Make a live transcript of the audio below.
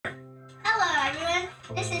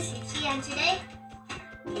This is Cece,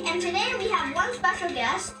 and today we have one special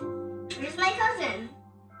guest. Here's my cousin.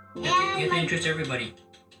 You have to introduce everybody.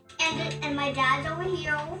 And my dad's over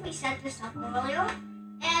here. We set this up earlier.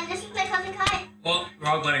 And this is my cousin Kaia. Oh,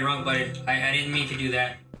 wrong button. I didn't mean to do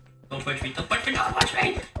that. Don't push me. Don't push me.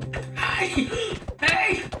 Hey!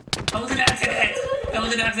 That was an accident.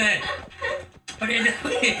 What are you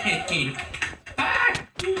doing?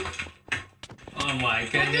 Oh my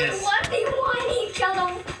goodness. What do you want each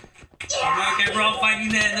other? Yeah. Okay, we're all fighting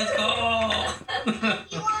then. Let's go.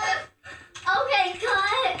 Okay,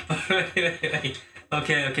 cut.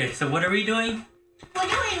 Okay. So what are we doing? We're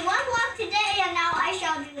doing one block today, and now I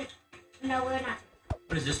shall do it. No, we're not.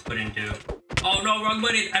 What does this button do? Oh no, wrong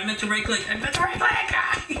button. I meant to right click.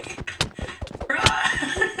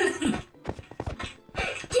 Run! Get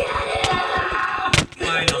it!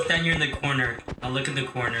 Fine, I'll stand here in the corner. I'll look in the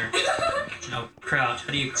corner. No, crouch.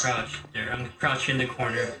 How do you crouch? There, I'm crouched in the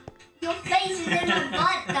corner. Your face is in my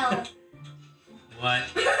butt, though. What?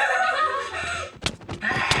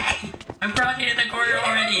 Hey! I'm crouching in the corner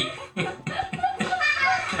already!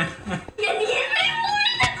 You need me more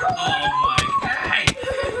in the corner! Oh my god!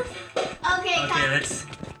 Okay, let's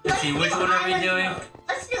see, which one are we doing?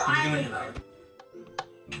 Let's do island mode.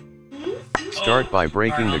 Start by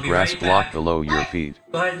breaking the grass block below your feet.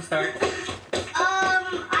 Go ahead and start.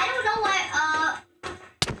 I don't know what,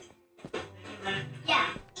 yeah.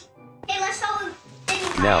 Okay, let's start with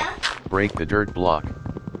Kaia. Now, break the dirt block.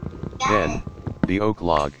 Then, the oak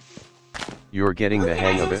log. You're getting the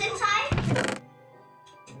hang of it.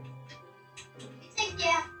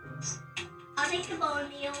 Yeah. I'll take the bone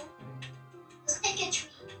meal. Let's take a tree.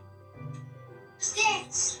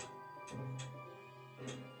 Sticks.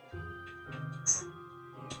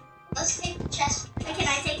 Let's take the chest. Wait, can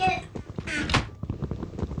I take it?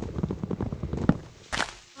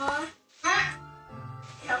 No.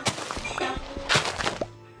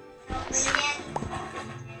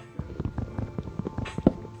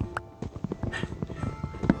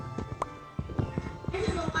 This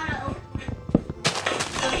is a lot of oak.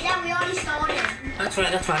 Okay, yeah, we already started. That's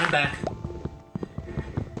fine, I'm back.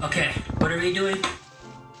 Okay, what are we doing?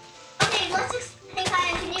 Okay, let's just... Hey,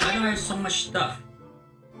 Kaia, can you... Why do I have so much stuff?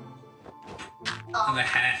 I have a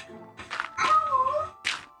hat.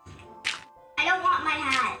 I don't want my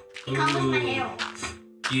hat. It comes with my hair.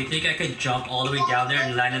 Do you think I could jump all the way down there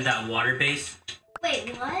and land in that water base?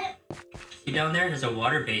 Wait, what? See down there? There's a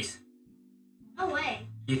water base. No way.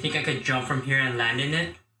 Do you think I could jump from here and land in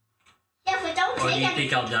it? Yeah, but don't Or do take you it.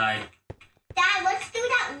 think I'll die? Dad, let's do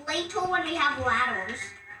that later when we have ladders.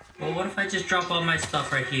 Well, what if I just drop all my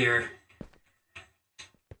stuff right here?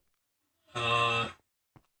 Dad,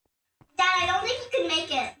 I don't think you can make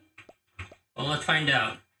it. Well, let's find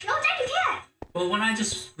out. No, Dad, you can't. Well, when I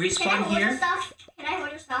just Can I respawn hold your here... stuff? Can I hold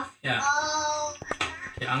your stuff? Yeah.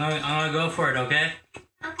 Okay, I'm gonna go for it, okay?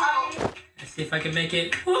 Okay. Let's see if I can make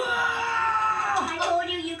it. Whoa! I told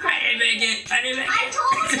you you could. I didn't make it! I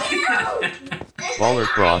told you! Baller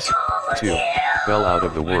Cross 2 fell out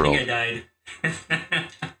of the I think I world. died.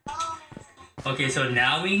 Okay, so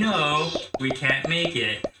now we know we can't make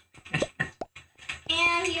it.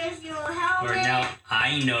 And here's your helmet. Or now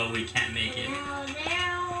I know we can't make it.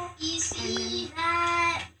 Now, easy. And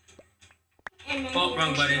that. And then Oh,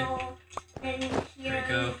 wrong button. Then There we here's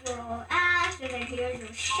go. your axe. And then here's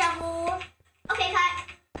your shovel. Okay, cut.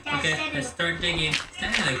 Dad, Okay, stand in let's the- start digging.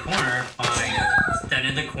 Stand in the corner. Fine. Stand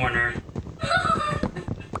in the corner.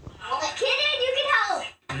 Kidding, you can help.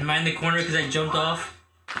 Am I in the corner because I jumped off?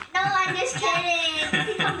 No, I'm just kidding. You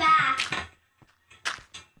can come back.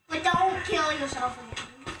 But don't kill yourself again.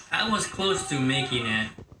 I was close to making it.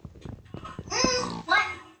 What?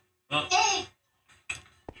 Oh, Hey.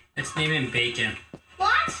 let's name him Bacon.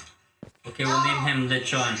 What? Okay, we'll name him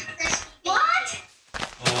Lechon. What?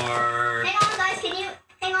 Or... Hang on, guys.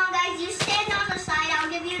 Hang on, guys. You stand on the side. I'll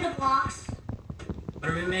give you the blocks. What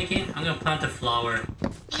are we making? I'm gonna plant a flower.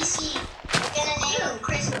 BC. We're gonna name him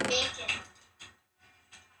Chris Bacon.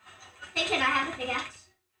 Hey, can I have the pickaxe?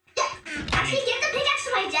 Actually, give the pickaxe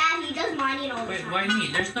to my dad. He does mining all the Wait, time. why me?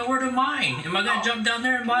 There's nowhere to mine. Am I gonna jump down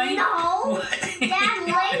there and mine? No. What? Dad,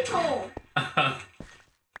 lentil. I'm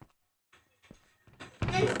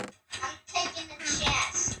taking the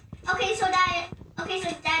chest. Okay, so dad,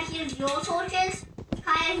 here's your torches.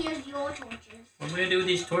 Kaia, here's your torches. What am I gonna do with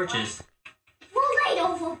these torches? We'll light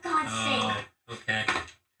over, God's sake. Okay.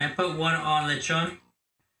 Can I put one on Lechon?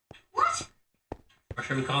 What? Or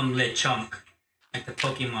should we call him Lechunk? Like the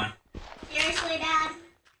Pokemon. Seriously, Dad?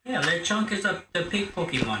 Yeah, Lechunk is the pig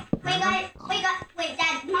Pokemon. Wait, Dad.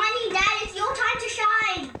 Mining, Dad, it's your time to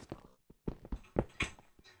shine.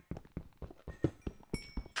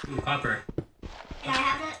 Ooh, copper. Can I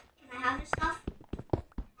have the stuff?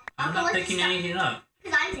 I'm not picking anything up.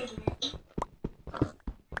 Because I'm taking it.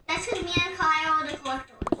 That's because me and Kaia are the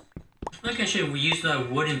collectors. I feel like I should use the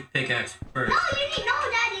wooden pickaxe first. No,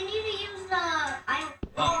 Dad. You need to use the iron.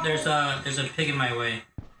 Oh, there's a pig in my way.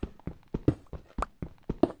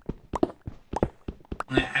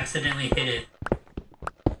 I accidentally hit it.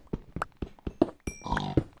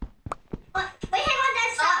 What? Wait, hang on,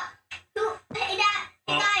 Dad, stop. Hey, Dad.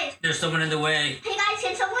 Hey, guys. There's someone in the way. Hey, guys,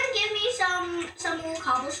 can someone give me some old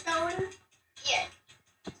cobblestone? Here.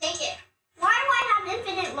 Take it. Why do I have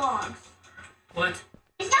infinite logs? What?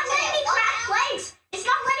 It's not letting me craft planks. It's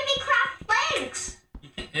not letting me craft planks.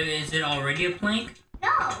 Is it already a plank? No.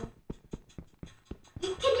 Can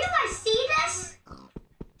you guys see this?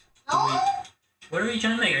 No? What are you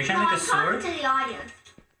trying to make? Are you trying to make a sword? I'm talking to the audience.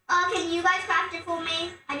 Can you guys craft it for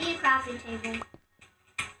me? I need a crafting table.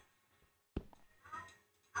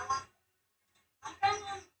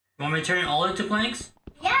 You want me to turn it all into planks?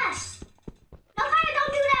 Yes. No, Kaia,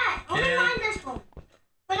 don't do that. Only Yeah. mine this one.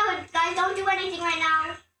 Wait, no, guys, don't do anything right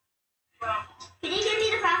now. Can you give me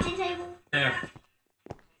the crafting table? There.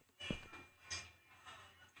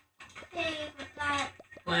 Okay, put that.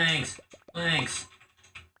 Planks. Planks.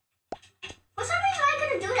 For some reason, I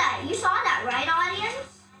couldn't do that. You saw that, right,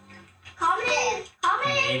 audience? Comment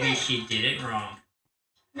in Maybe the... she did it wrong.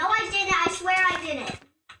 No, I didn't. I swear I didn't.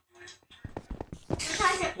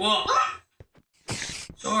 Whoa!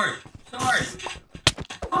 Sword! Sword!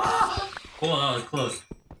 Oh! Cool, that was close.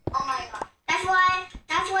 Oh my god. That's why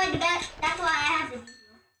I have to be here.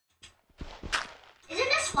 Isn't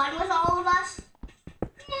this fun with all of us?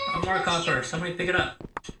 One more copper. Somebody pick it up.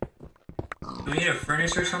 Do we need a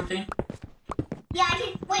furnace or something? Yeah, I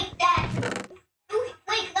can. Wait, Dad. Ooh,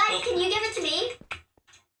 wait, guys, can you give it to me?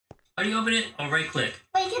 How do you open it? Oh, right click.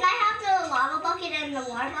 Wait, can I have the lava bucket and the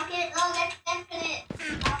water bucket? No, that's infinite.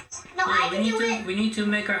 No, I we can need do to it. we need to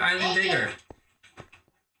make our island bigger.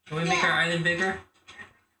 Can we make our island bigger?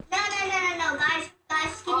 No, guys,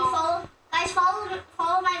 can you follow? Guys,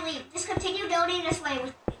 follow my lead. Just continue building this way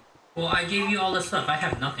with me. Well, I gave you all the stuff. I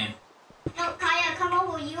have nothing. No, Kaia, come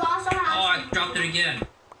over. You also have. Oh, I dropped it again.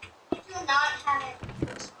 I do not have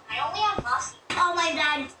it. I only have mossy. Oh my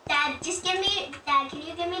Dad, just give me. Dad, can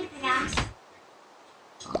you give me the pickaxe?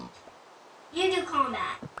 You do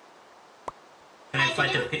combat. Can I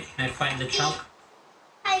fight the chunk?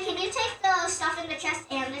 Hey, can you take the stuff in the chest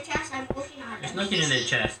and the chest? I'm working on it. There's nothing in the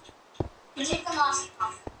chest. You take the mossy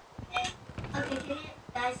off. Okay, can you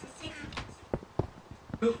guys just take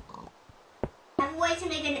Oop. I have a way to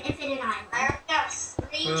make an infinite island. I already have 3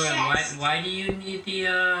 Wait, chests. why do you need the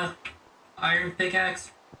iron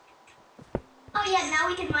pickaxe? Oh yeah, now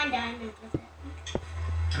we can mine diamonds with it.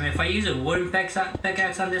 I mean, if I use a wooden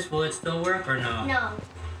pickaxe on this, will it still work or no? No.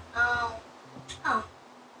 Oh. Oh.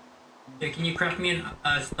 Yeah, can you craft me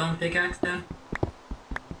a stone pickaxe then?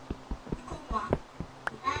 Cool block.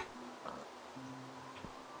 That.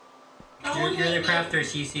 You're the crafter,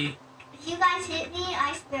 Cece. If you guys hit me,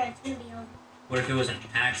 I swear it's gonna be over. What if it was an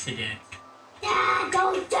accident? Dad,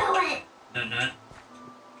 don't do it! Dun-dun.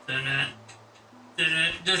 Dun-dun.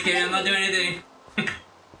 Dun-dun. Just kidding, I'm not doing anything.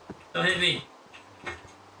 Don't hit me.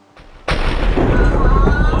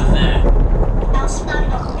 What was that? I'll stun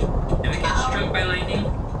them. Did we get struck by lightning?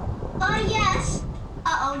 Oh yes.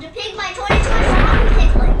 Uh-oh, the pig by 2021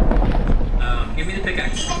 piglet. Give me the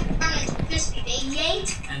pickaxe. Crispy bacon. Yeet.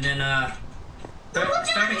 And then, Look at the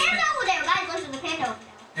start panda over there. Guys, look at the panda over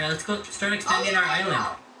there. yeah, let's go start extending our island.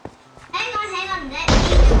 Hang on. Let me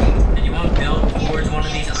do it. And you want to build towards one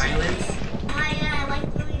of these islands? I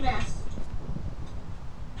like doing this.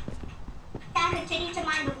 Can I continue to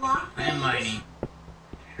mine the block? I am mining.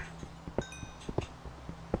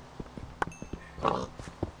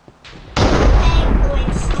 Okay,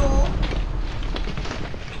 going slow.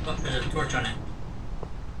 Oh, there's a torch on it.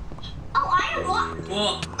 Oh, iron block.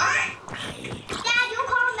 Whoa! Dad, you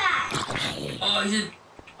combat. Oh, he's in.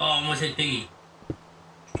 Oh, almost hit Piggy.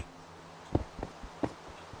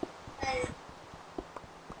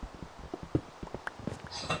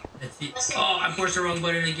 Oh, let's see. Oh, I pushed the wrong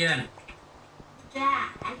button again. Dad.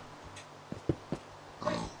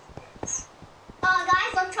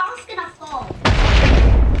 Guys, the trunk's gonna fall.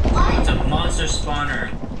 It's a monster spawner.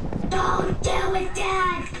 Don't do it,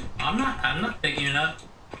 Dad. I'm not picking it up.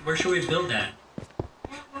 Where should we build that?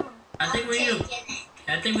 I think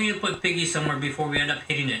we need to put Piggy somewhere before we end up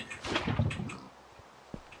hitting it.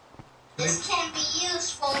 This can be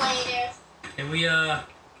useful later. Can we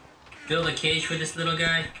build a cage for this little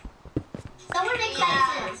guy? Someone make Yeah.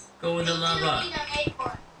 fences. Go with the lava. We need an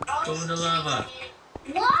acorn. Go with the lava.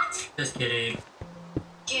 What? Just kidding.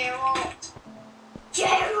 Gerald.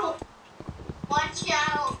 Gerald! Watch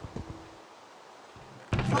out.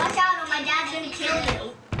 Watch out or my dad's gonna kill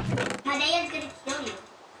you. My dad's gonna kill you.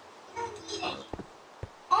 You don't need any.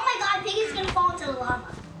 Oh my god, Piggy's gonna fall into the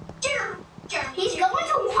lava. Gerald. He's going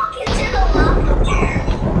to walk into the lava.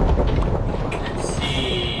 Let's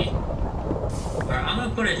see. Alright, I'm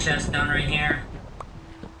gonna put a chest down right here.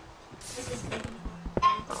 This is big.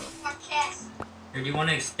 More chest. Or do you want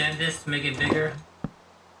to extend this to make it bigger?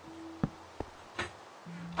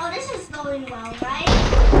 Oh, this is going well, right?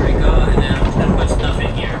 There we go, and then I'm just gonna put stuff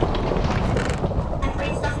in here. I'm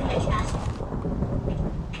putting stuff in my chest.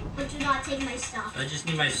 But do not take my stuff. So I just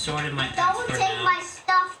need my sword and my axe Don't for take now. my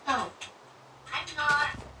stuff, though. I'm not.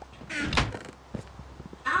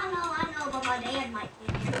 I know, but my dad might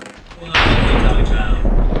take it. What are you talking about?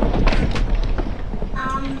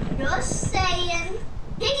 Just saying.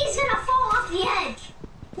 Piggy's gonna fall off the edge.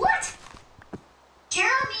 What?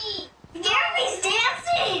 Jeremy. Jeremy's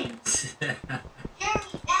dancing!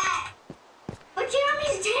 Jeremy, back. But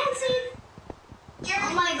Jeremy's dancing! Jeremy.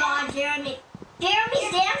 Oh my god, Jeremy.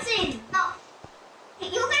 Jeremy's dancing! No.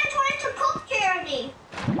 You're gonna turn into Cook Jeremy!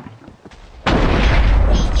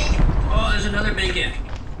 Bacon. Oh, there's another bacon.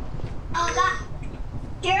 Oh god.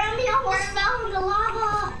 Jeremy almost fell in the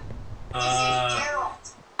lava! This is Gerald.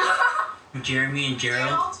 Jeremy and Gerald.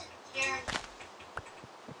 Gerald and Jeremy.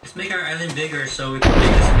 Let's make our island bigger so we can make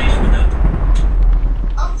a space for them.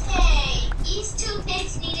 Okay, these two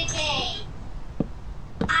pigs need a cave.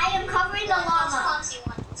 I am covering the Those lava. clumsy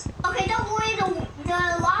ones. Okay, don't worry, the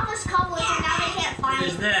lava's covered so now they can't What find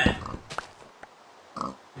is it. that?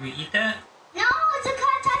 Can we eat that? No, it's a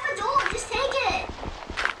kind type of door, just take it!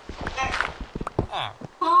 Huh?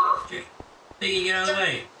 Piggy, get out of the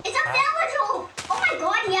way. It's a village hole! Oh my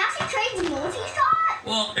god, he actually trades multi-shot?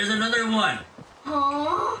 Well, there's another one.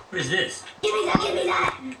 Huh? What is this? Give me that, give me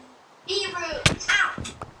that! Beetroot. Ow!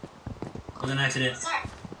 Was an accident. Sorry.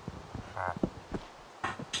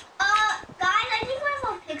 Guys, I think we're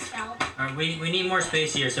on pig's fell. Alright, we need more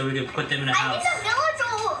space here so we can put them in a I house. think the village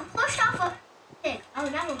hole pushed off a pig. Oh,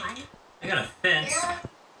 never mind. I got a fence.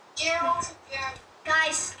 Gerald and Jeremy.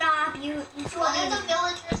 Guys, stop. You two One are of the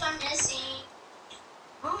villagers are missing.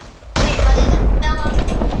 Huh? Wait, one of the villagers.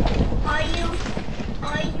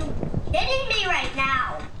 Are you kidding me right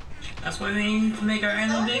now? That's why we need to make our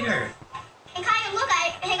island bigger. Hey, Kaia, look.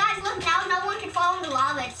 Hey, guys, look. Now no one can fall in the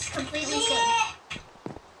lava. It's completely safe.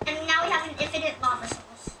 And now we have an infinite lava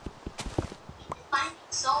source. We've been finding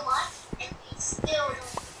so much, and we still don't.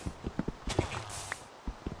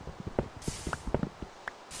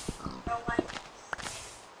 Bro, what?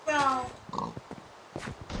 Bro. Come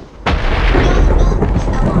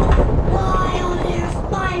on. Why are there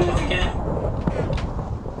spiders? Okay.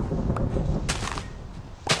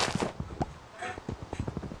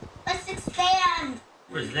 Let's expand.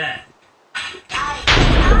 What is that?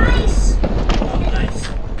 Nice. Oh, nice.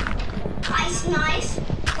 Ice, nice.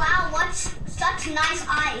 Wow, what's such nice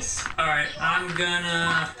ice? Alright, I'm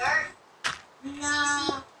gonna... Dirt?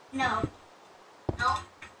 No. No. No?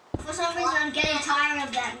 For some reason, I'm getting tired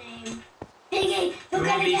of that name. Piggy, you're You gonna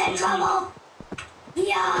want me get in to- trouble.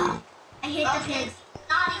 Yeah. I hate the Okay, pigs.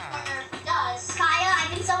 naughty corner does. Kaya, I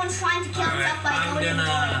think someone's trying to kill Alright, himself by I'm going in the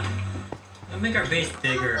gonna... We'll make our base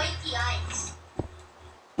bigger. Break the ice.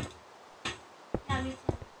 Yeah, me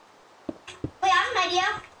too. Wait, I have an idea.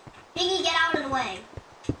 Piggy, get out of the way.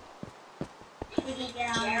 Piggy, get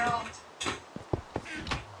out of the way. Gerald.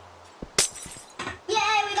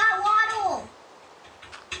 Yay, we got waddle.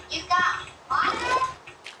 You got water?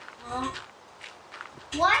 Huh?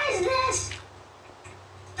 What is this?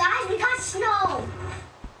 Guys, we got snow.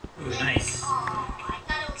 Ooh, nice. Oh, I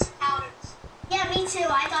thought it was powders. Yeah, me too.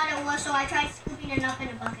 I thought it was, so I tried scooping it up in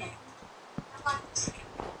a bucket. How about this?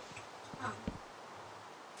 Oh.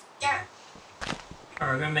 Dirt.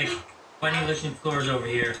 Alright, we're gonna make funny looking floors over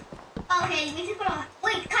here. Okay, we can put on.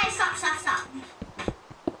 Wait, Kai, stop.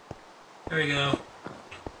 There we go.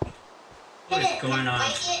 What Hit is it. going on?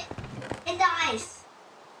 Break it. Hit the ice.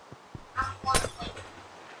 I'm one point.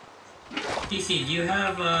 Cece, do you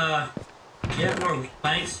have more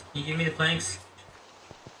planks? Can you give me the planks?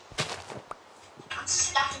 I'm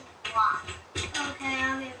stuck in the block. Okay,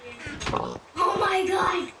 I'll give you. Oh my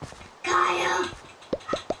god, Kaya.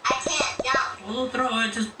 I can't jump. Well, don't throw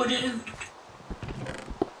it, just put it in.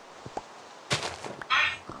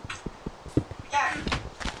 Ah. Dirt.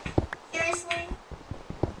 Seriously?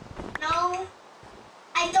 No.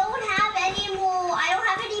 I don't have any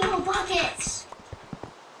more buckets.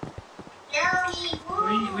 Jeremy.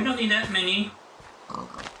 We don't need that many.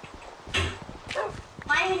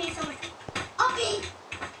 Why do we need so much? Okay.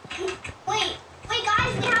 Wait,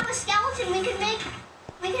 guys, we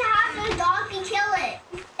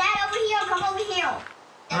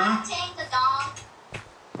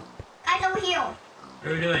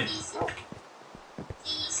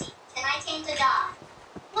going to die.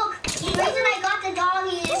 Look, the reason I got the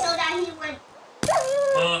doggy is so that he would.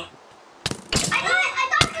 I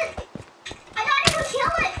thought he would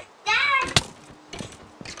kill it, Dad.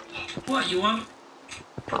 What you want?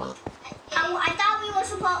 I thought we were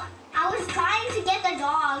supposed. I was trying to get the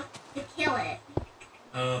dog to kill it.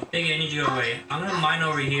 Piggy, I need you away. I'm gonna mine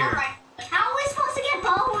over here. Alright. How are we supposed to get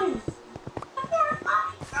bones?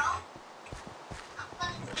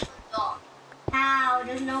 How?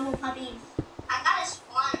 There's no more puppies. I got a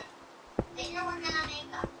spawn. Later we're gonna make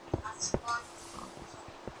a spawn.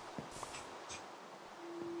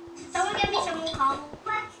 Someone give me some more cobble.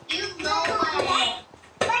 You know what I mean.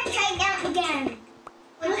 Let's try that again.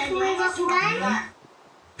 Let's try that again.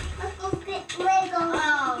 Let's go get Lego. Oh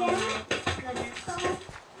my goodness.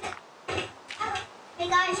 Hey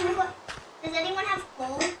guys, does anyone have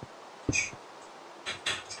coal?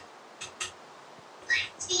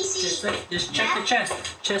 Cece. Just check the chest.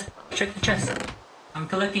 Check the chest. I'm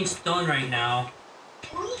collecting stone right now.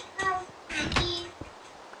 Do we have any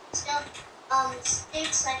stuff,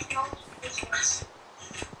 sticks I can only use once?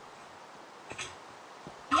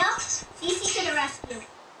 Yup. Cece to the rescue.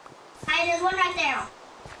 Hi, there's one right there.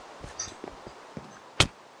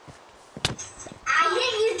 I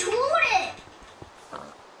hit you toward it.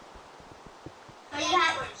 So you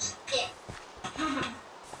have. Stick.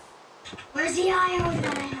 Where's the iron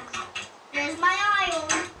that I have? There's my iron.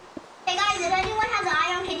 Hey guys, if anyone has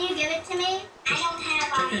iron, can you give it to me? I don't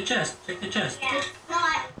have Check the chest. Check the chest. Yeah. No,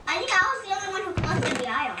 I think I was the only one who collected the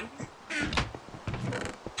iron.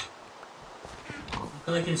 I'm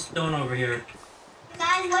collecting stone over here.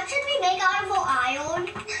 Guys, what should we make out of iron?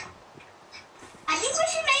 I think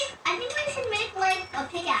we should make like a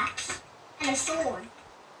pickaxe and a sword.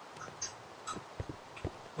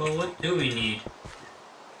 Well, what do we need?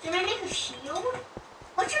 Should we make a shield?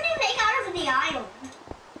 What should we make out of the iron?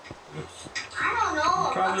 Oops. I don't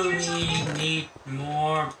know. Probably need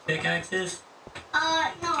more pickaxes. No,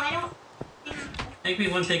 I don't think so. Make me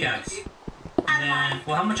one pickaxe. And then,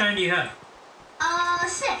 well, how much iron do you have?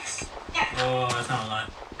 6. There. Oh, that's not a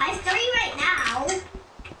lot. I have 3 right now.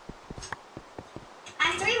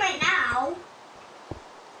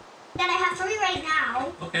 Dad, I have 3 right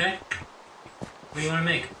now. Okay. What do you want to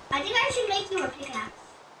make? I think I should make you a pickaxe.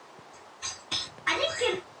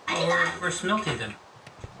 We're smelting them.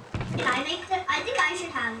 Can I make them? I think I should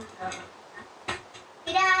have them.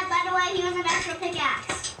 Hey Dad, by the way, here's an extra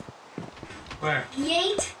pickaxe. Where?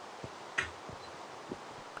 Yeet.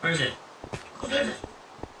 Where is it?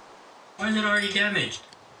 Why is it already damaged?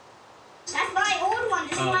 That's my old one.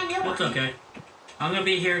 This is my new one. That's okay. I'm gonna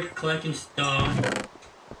be here collecting stone.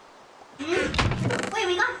 Wait,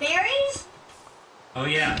 we got berries? Oh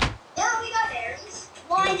yeah. Yeah, we got berries.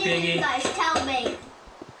 Why Go, didn't piggy. you guys tell me?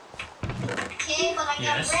 Okay, but I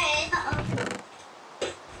Yes. got bread.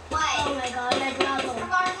 Why? Oh my god, my brother.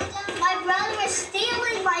 My brother is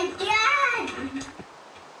stealing my dad!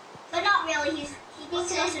 But not really, he needs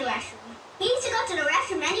to go to the restroom. He needs to go to the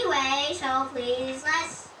restroom anyway, so please,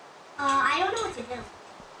 let's... I don't know what to do.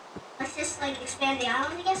 Let's just, like, expand the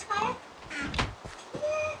island, I guess, Kaia?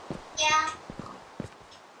 Yeah.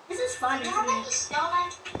 This is fun, Do you isn't have any it? stone I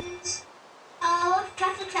can use? Look,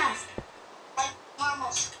 check the chest. Like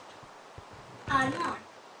normal stone. No.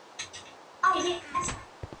 Oh, Can you... that's fine.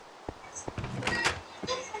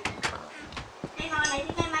 Hang on, I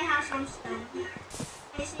think I might have some stone.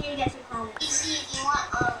 I just need to get some coal. Easy if you want,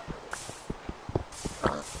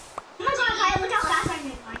 Oh my god, Kaia, look how fast I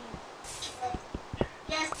can find you.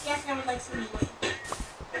 Yes, I would like some wood.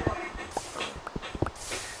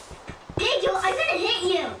 Pig, I'm gonna hit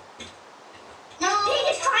you! no. Pig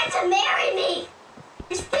is trying to marry me!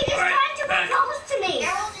 This pig is Alright, trying to back. propose to me!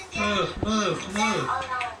 Harold and Jerry. Move. Oh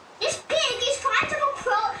no. This pig is trying to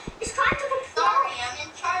propose! Sorry, I'm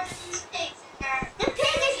in charge of these pigs and they're... The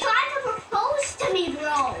pig is trying to propose to me,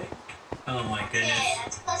 bro! Oh my Okay, goodness.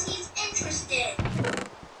 that's because he's interested.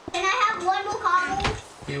 Can I have one more cobble?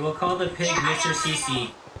 Okay, we'll call the pig Yeah, I Mr. know. Cece.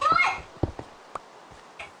 What?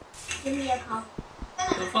 Give me a cobble.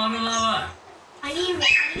 Go fall in the lava. I need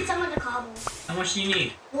some of the cobble. How much do you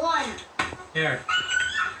need? 1. Here.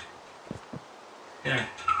 There.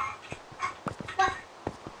 What?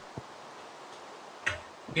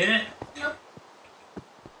 Get it? Nope.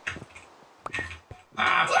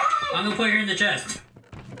 Ah, I'm gonna put it here in the chest.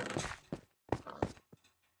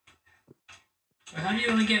 Wait, how do you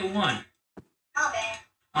only get one? Okay.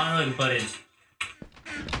 I don't know what the butt is.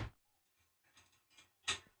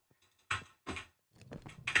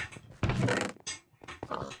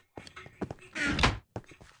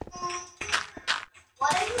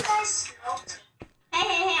 What are you guys smoking?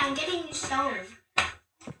 Hey, I'm getting you stone.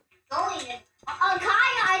 going in.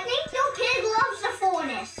 Kaia, I think your pig loves the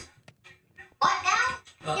furnace. What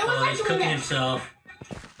now? Uh-oh, he's cooking himself.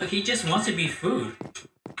 Look, he just wants to be food.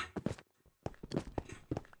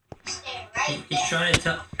 Stay right He's trying to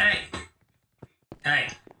tell... Hey! Hey!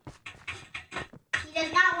 He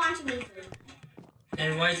does not want to be food.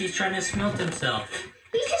 And why is he trying to smelt himself?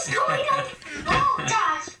 He's just going up. Oh,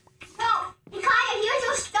 Josh. No. Kaia, here's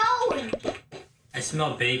your stone. I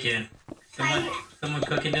smell bacon. Someone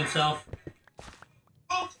cooking himself?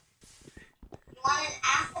 Thank you. You want an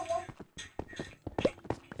apple?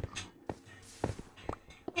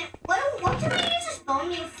 What do we use this bone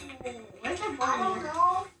meal for? Where's the I bone don't meal?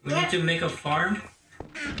 know. We need to make a farm?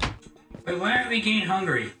 Wait, why aren't we getting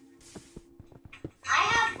hungry? I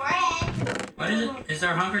have bread. What is it? Is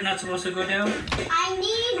our hunger not supposed to go down? I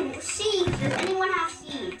need seeds. Does anyone have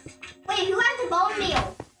seeds? Wait, who has the bone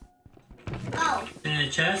meal? Oh. In the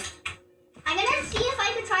chest? I'm gonna see if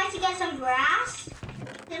I could try to get some grass.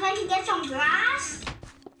 If I can get some grass,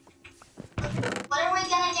 What are we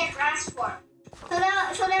gonna get grass for?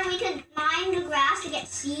 so that we can mine the grass to get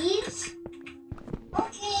seeds.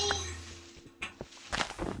 Okay.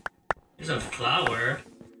 There's a flower.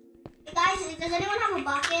 Hey guys, does anyone have a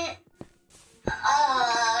bucket?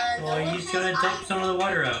 Well, you just gotta dump some of the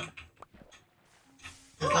water out.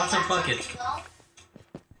 There's lots of buckets.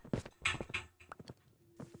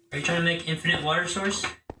 Are you trying to make infinite water source?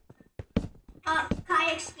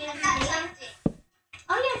 Kaia, excuse I'm me. not tempted.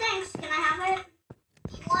 Oh yeah, thanks. Can I have it?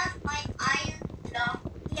 You want my iron?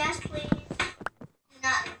 No. Yes, please. Do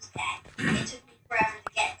not use that. It took me forever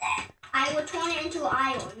to get that. I will turn it into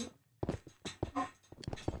iron.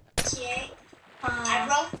 Okay. I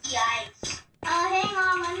broke the ice. Hang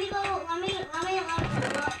on. Let me go.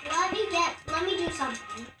 Let me do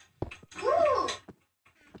something. Ooh.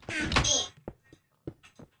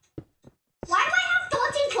 Why do I have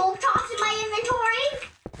 13 pork chops in my inventory?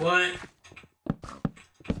 What?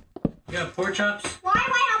 You got pork chops? Why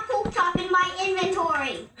do I have pork chop in my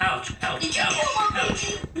inventory? Ouch, ouch, Did you ouch, kill one ouch.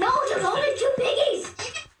 piggy? No, there's only 2 piggies.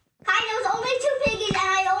 There's only 2 piggies, and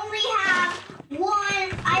I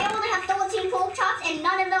only have 13 pork chops, and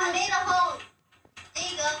none of them. I made a hole. There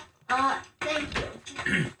you go. Thank you.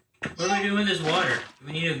 What do we do with this water? Do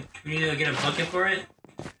we need to get a bucket for it?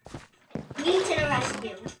 Me to the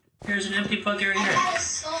rescue. Here's an empty bucket right I here. got a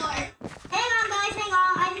sword. Hang on, guys, hang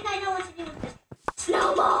on. I think I know what to do with this.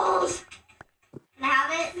 Snowballs! Can I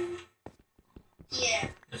have it? Yeah.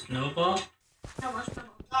 A snowball? No more snowballs.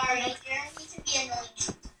 Sorry, you don't need to be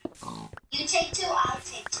annoying. You take 2, I'll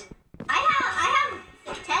take 2. I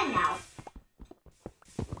have 10 now.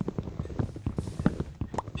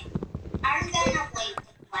 I'm gonna wait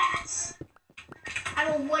the glass. I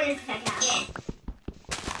have a wooden pickaxe.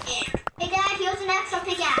 Yeah. Hey, Dad, here's an extra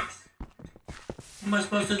pickaxe. What am I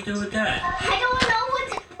supposed to do with that? I don't know what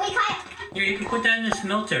to... Wait, Kaia. Here, you can put that in the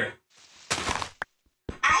smelter.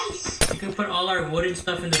 Ice. You can put all our wooden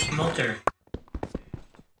stuff in the smelter.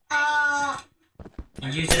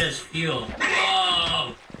 And use it as fuel.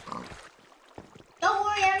 Whoa! Don't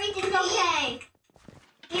worry, everything's okay.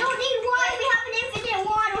 We don't need water, we have an infinite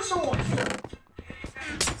water source.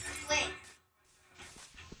 Wait.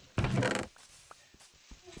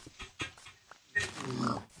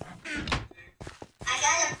 I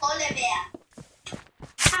got a polar bear.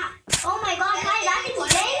 Ah, oh my god, guys, that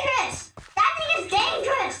thing's dangerous. That thing is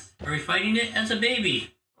dangerous. Are we fighting it as a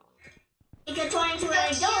baby? It could turn into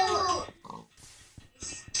an adult.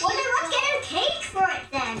 Well, then let's get a cage for it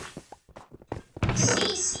then.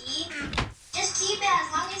 Cece, just keep it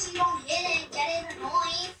as long as you don't hit it and get it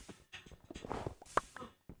annoying.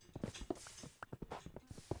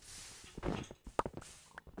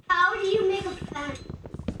 How do you make a fence?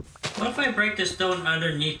 What if I break the stone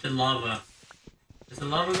underneath the lava? Does the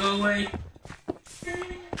lava go away? Yeah,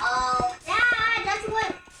 that's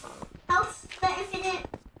what helps the infinite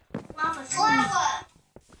lava source. Lava.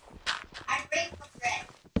 I break the bread.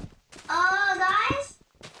 Guys,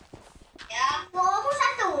 Yeah. we're almost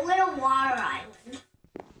at the little water island.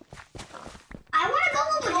 I want to go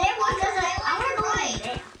over there. I want to go over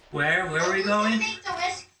there. Where are we Who's gonna going? make the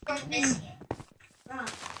risk for biscuit?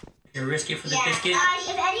 You're risking for the Yeah, biscuit? Guys,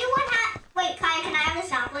 if anyone has... Wait, Kaia, can I have a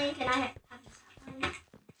sapling? Can I have a sapling?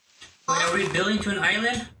 Wait, are we building to an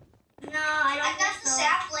island? No, I don't I got think the so.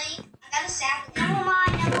 sapling. I got a sapling. Never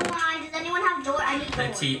mind. Does anyone have door? I need door.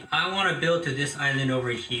 Let's see. I want to build to this island over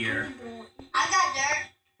here. I got dirt.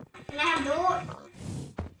 Can I have door?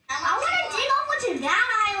 I want to dig over to that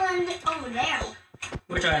island over there.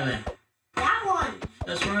 Which island? That one.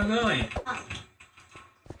 That's where I'm going. Oh.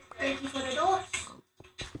 Thank you for the doors.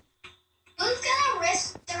 Who's gonna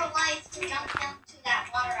risk their life to jump down to that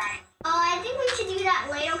water island?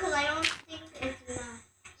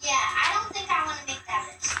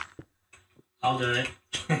 do it.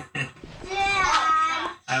 Yeah.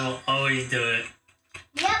 I will always do it.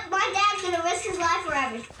 Yep, my dad's gonna risk his life for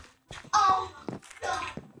everything. Oh God.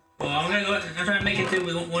 Well, I'm trying to make it to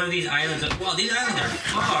one of these islands. Wow, these islands are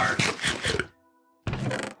far.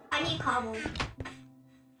 I need cobble.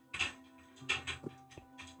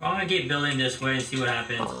 Well, I'm gonna keep building this way and see what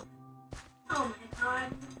happens. Oh my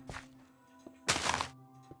God.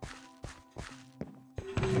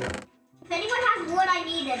 If anyone has wood, I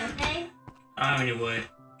need it, okay? I don't have any wood.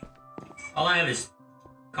 All I have is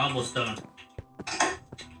cobblestone.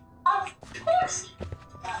 Of course.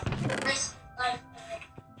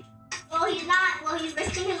 Well, he's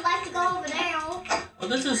risking his life to go over there. Well,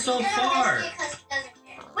 this is so far. Because he doesn't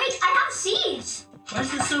care. Wait, I have seeds. Why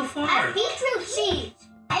is it so I far? have beetroot seeds.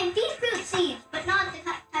 But not the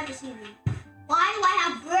type of seeds. Why do I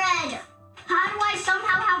have bread? How do I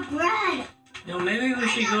somehow have bread? You know, maybe we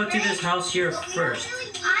should go to this house here first.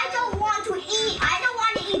 I don't want to eat. I don't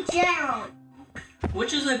want to eat Gerald.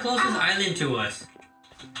 Which is the closest island to us?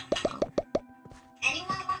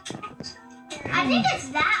 Anyone want to? I think it's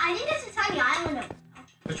that. I think it's a tiny island.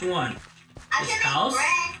 Which one? I This can make house?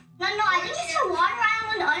 bread. No, I think it's a water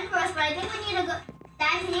island under us, but I think we need to go.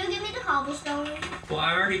 Dad, can you give me the cobblestone? Well,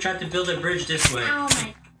 I already tried to build a bridge this way. Oh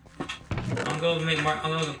my. I'm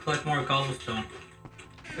gonna go collect more cobblestone.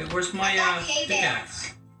 Wait, where's my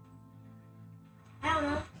pickaxe? I don't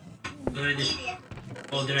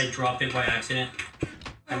know. Did I drop it by accident?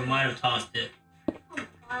 I might have tossed it. Oh my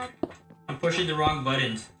God. I'm pushing the wrong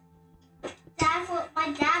buttons.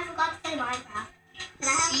 My dad forgot to play Minecraft. Can I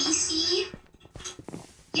have Cece,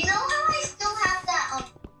 you know how I still have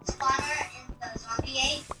that spawner in the zombie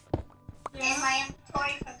egg in my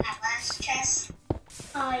inventory from that last chest?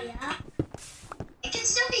 Oh yeah. It can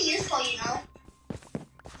still be useful, you know.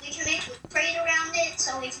 We can make a crate around it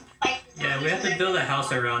so we can fight the zombies. Yeah, we have to build a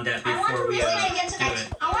house around that I want before to we really do get to it.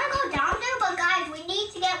 I want to go down there, but guys, we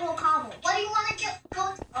need to get more cobble. What do you want to get?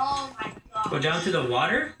 Oh my God. Go down to the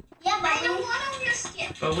water? Yeah, but I don't want to risk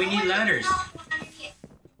it. But we need ladders.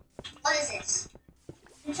 What is this?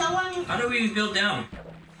 Can someone? How do we build down?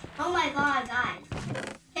 Oh my God, guys!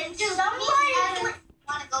 Can I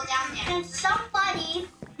want to go down there. Can somebody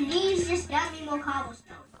please just get me more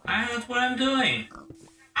cobblestone? That's what I'm doing.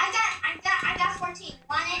 I got 14.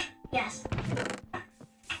 Want it? Yes.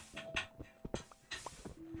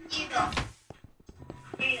 Here you go.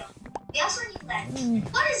 Here you go. We also need lead.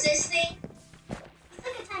 What is this thing? It's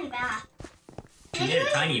like a tiny bath. You need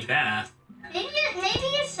a tiny bath. Maybe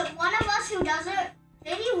it's one of us who doesn't.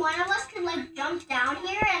 Maybe one of us could like jump down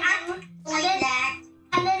here and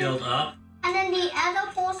then Build up. and then the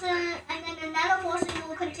other person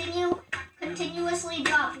will continuously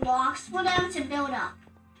drop blocks for them to build up.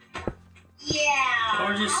 Yeah.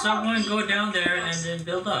 Or just someone go down there and then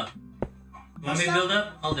build up. Want me to build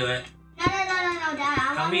up? I'll do it. No,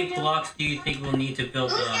 Dad. How many blocks do you think we'll need to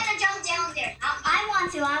build Who's up? gonna jump down there? I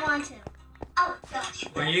want to. Oh gosh.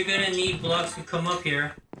 Well, you're gonna need blocks to come up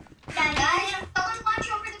here. Guys, someone watch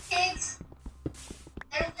over the pigs.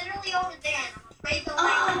 They're literally over there, and I'm afraid they'll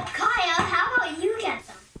Oh, Kaia, how about you get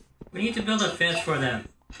them? We need to build a fence for them.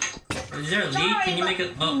 Is there a lead? Can you make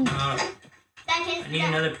it? Oh, I need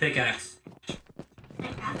another pickaxe.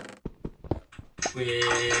 We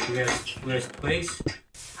have twigs.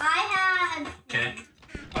 I have. Okay.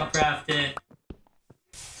 I'll craft it.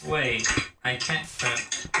 Wait, I can't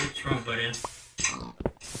craft. Oops, wrong button.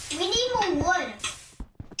 We need more wood.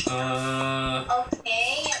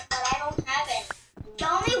 Okay, but I don't have it. The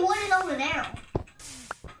only wood is over there.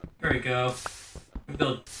 There we go. We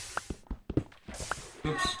build.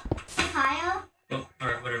 Oops. Kaia? Oh,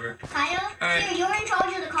 alright, whatever. Kaia? Alright. Here, you're in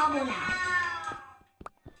charge of the cobble now.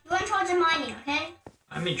 You're in charge of mining, okay?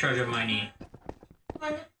 I'm in charge of mining.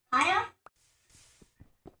 Kaia?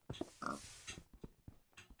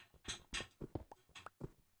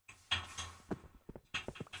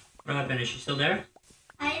 What happened? Is she still there?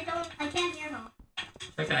 I can't hear her.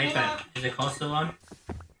 Check the iPad. Is the call still on?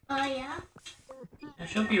 Yeah. Yeah,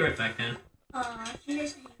 she'll be right back then. She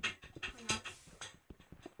is.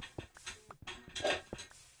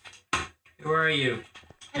 Where are you?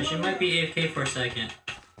 Yeah, she might be AFK for a second.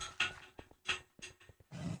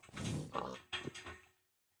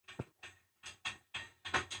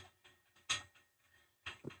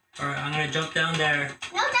 Alright, I'm gonna jump down there.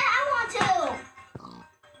 No, Dad, I want to.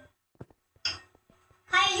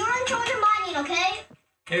 Kaia, you're in charge of mining, okay?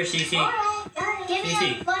 Here, Cece. Alright, give me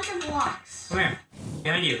Cece. a bunch of blocks. Come here.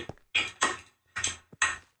 Behind you.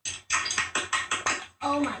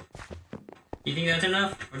 Oh my. You think that's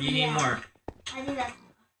enough? Or do you need more? I think that's.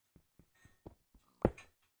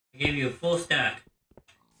 I gave you a full stack.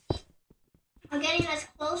 I'm getting as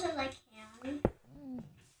close as I can.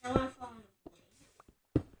 I want to fall in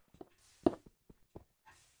the void.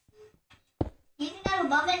 Do you think I'm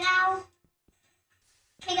above it now?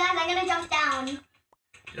 Hey guys, I'm gonna jump down.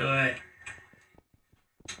 Do it.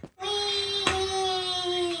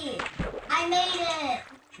 Whee! I made it.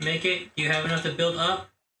 Make it? Do you have enough to build up?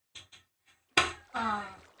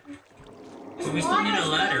 But we still need a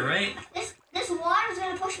ladder, right? This water's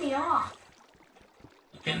gonna push me off.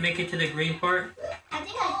 You can't make it to the green part? I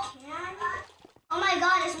think I can. Oh my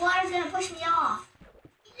god, this water's gonna push me off.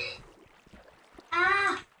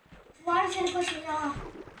 Ah! This water's gonna push me off.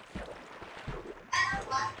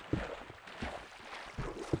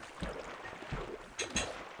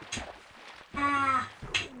 Ah!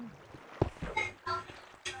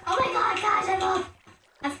 Oh my god, guys, I'm up!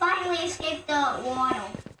 I finally escaped the water.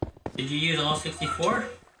 Did you use all 64?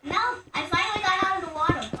 No, I finally got out of the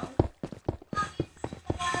water, though.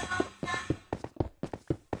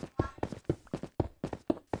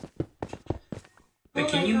 Wait,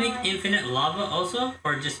 can you make infinite lava also?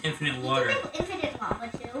 Or just infinite water? You can make infinite lava,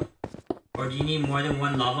 too. Or do you need more than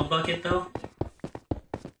one lava bucket, though?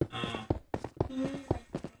 Oh.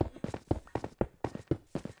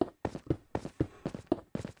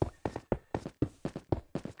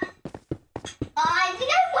 I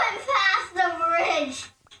think I went past the bridge.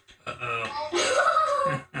 Uh-oh.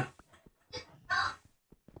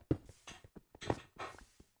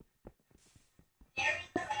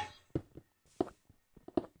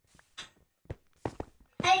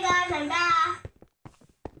 Hey guys, I'm back.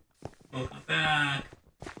 Welcome back.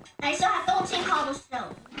 I still have 13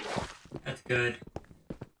 cobblestone. That's good.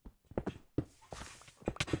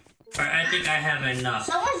 Alright, I think I have enough.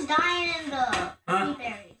 Someone's dying in the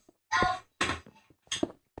blueberries.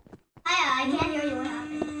 Hiya, I can't hear you. What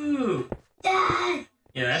happened? Ooh. Dad!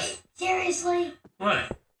 Yes? Seriously?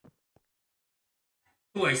 What?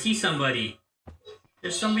 Oh, I see somebody.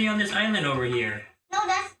 There's somebody on this island over here. No,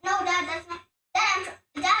 Dad, that's not. Dad,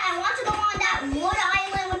 I want to go on that wood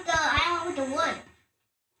island with the wood.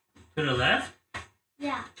 To the left?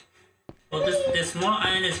 Yeah. Well, this small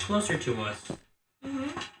island is closer to us.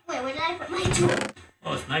 Wait, where did I put my tool?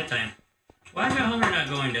 Oh, it's nighttime. Why is my hunger not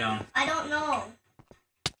going down? I don't know.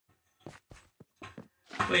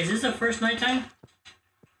 Wait, is this the first nighttime?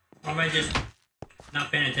 Or am I just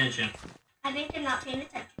not paying attention? I think they're not paying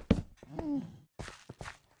attention.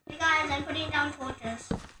 Hey guys, I'm putting down torches.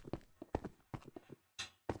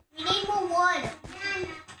 We need more wood.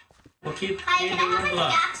 We'll keep Hi, can I have my getting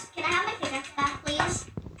block. pickaxe? Can I have my pickaxe back, please?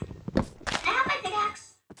 Can I have my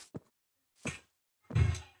pickaxe?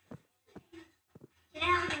 Can I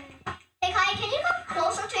have my... Hey, Kaia, can you come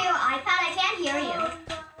closer to your iPad? I can't hear you.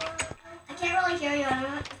 I can't really hear you.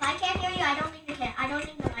 If I can't hear you, I don't think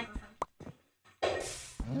the microphone.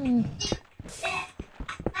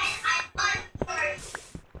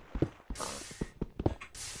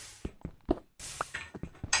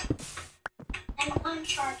 I'm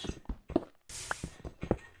uncharged.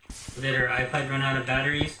 Did her iPad run out of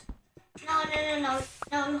batteries? No, her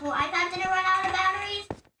iPad didn't run out of batteries.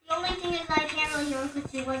 The only thing is I can't really hear her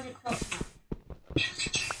because she wasn't close enough.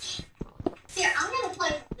 Here, I'm gonna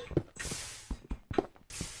play.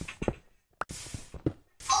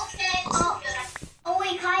 Okay. Oh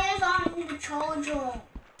wait, Kaia's on the charger.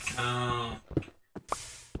 Oh.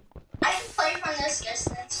 I can play from this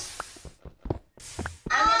distance.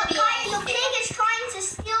 Kaia, your pig is trying to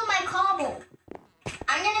steal my cobble.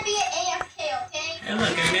 I'm gonna be an AFK, okay? Hey,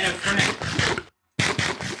 look, I made a friend.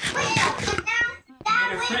 Wait, I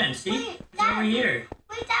made a friend, see? He's over here.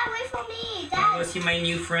 Wait, Dad, wait for me. Wanna Dad, go see my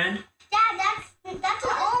new friend? Dad, that's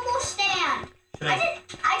an almost stand. Should I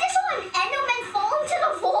just saw an Enderman fall into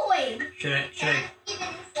the void.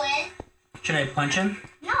 Should I punch him?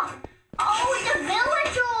 No. Oh, it's a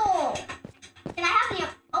villager. Can I have the...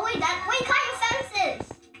 Oh, wait, Kaia fences.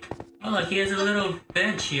 Oh, look, he has a little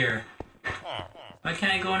bench here. Why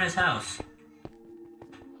can't I go in his house?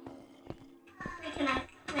 Wait, can I...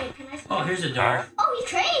 Oh, here's a door. Oh, he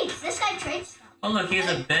trades. This guy trades stuff. Oh, look, he has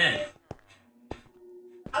a bed.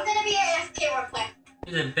 I'm gonna be an AFK real quick.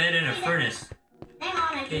 There's a bed and a furnace. Hang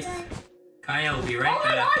on, I Okay, can... Kaia will be right Oh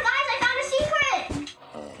my back. god, guys, I found a secret.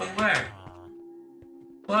 But where?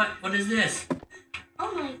 What? What is this?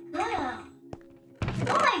 Oh my god.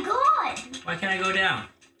 Oh my god. Why can't I go down?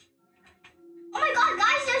 Oh my god,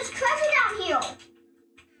 guys, there's treasure down here.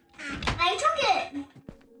 I took it.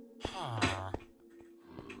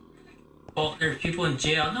 Oh, there's people in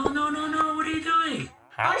jail. No, what are you doing?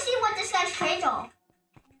 I want to see what this guy's trades are.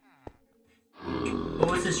 What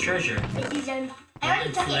was this treasure? I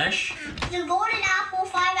already took Flesh? it. The golden apple,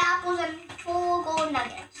 5 apples, and 4 gold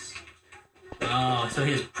nuggets. Oh. Oh, so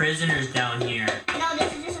his prisoners down here. No,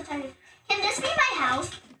 this is just a tiny. Can this be my house?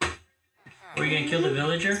 Were you gonna kill the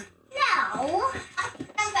villager? No.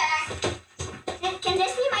 I'm back. Can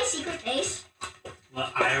this be my secret base? Well,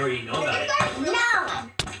 I already know that. No.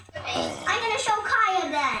 I'm gonna show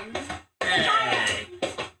Kaia then. Hey.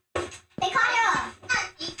 Hey, Kaia.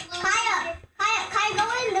 Kaia, go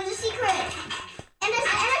in. There's a secret. And a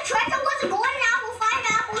treasure was a golden apple, 5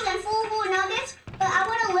 apples, and 4 gold nuggets. But I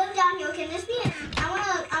want to live down here. Can this be?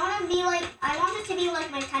 I want it to be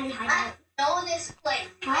like my tiny hideout. I know this place.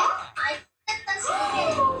 Huh? I think that's the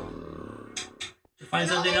Did you find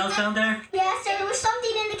something else down there? Yes, there was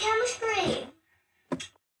something in the chemistry.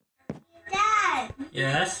 Dad,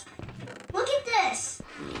 Yes. look at this.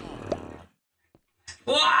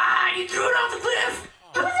 Wah! You threw it off the cliff!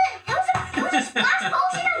 It was a splash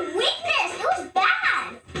potion of weakness. It was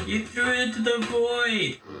bad. You threw it into the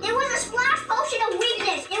void. It was a splash potion of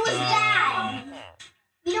weakness. It was bad.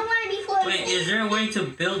 You don't want to be floating. Wait, is there a way to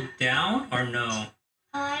build down or no?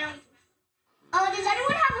 I don't. Does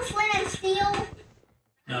anyone have a flint and steel?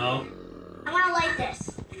 No. I want to light this.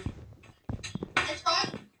 It's going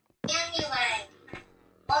to give me like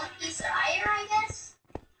 1 piece of iron, I guess.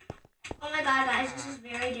 Oh my god, guys, this is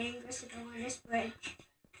very dangerous to go on this bridge.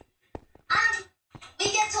 We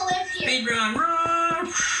get to live here. Speed run, run!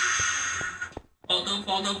 Fall, don't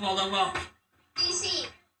fall, don't fall, don't fall. DC,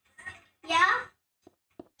 Yeah?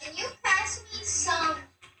 can you pass me some,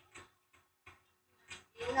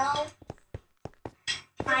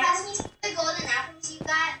 pass me some of the golden apples you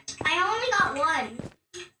got? I only got 1.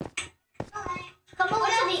 Okay. Come over What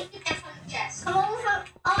to else the. did you get from the chest? Come over from.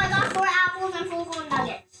 Oh, I got 4 apples and 4 gold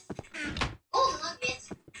nuggets. Gold nuggets.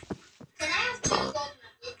 Can I have 2 gold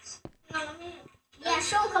nuggets? No, let me. Yeah,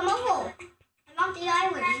 sure, come over. I'm on the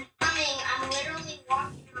island. I'm literally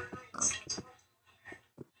walking on ice.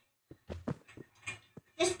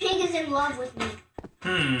 This pig is in love with me.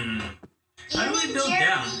 How do we build Jeremy,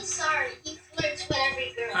 down? sorry, he flirts with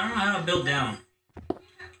every girl. I don't know how to build down.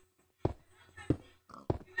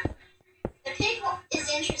 The pig is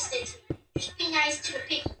interested to you. Just be nice to the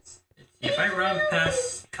piggies. If I run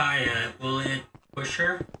past Kaia, will it push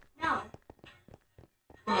her? No.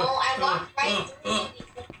 Oh, I walked right through oh. you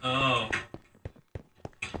before. Oh.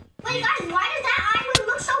 Wait, guys, why does that island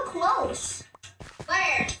look so close?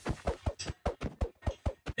 Where?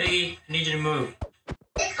 Piggy, I need you to move.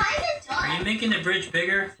 It kind of Are you does. making the bridge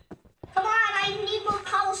bigger? Come on, I need more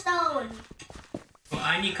cobblestone. Well,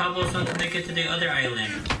 I need cobblestone to make it to the other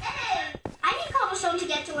island. Hey, I need cobblestone to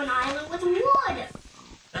get to an island with wood.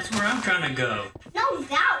 That's where I'm trying to go. No,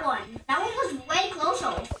 that one. That one was way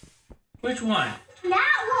closer. Which one?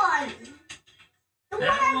 That one. The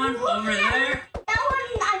That I'm one looking over at. there? That one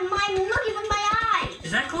I'm looking with my eyes.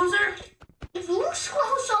 Is that closer? It looks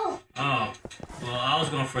closer. Oh. Well, I was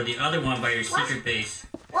going for the other one by your secret base.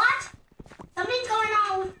 What? Something's going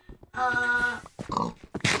on. No.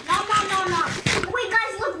 Wait,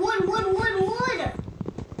 guys, look, wood.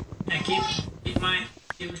 Yeah,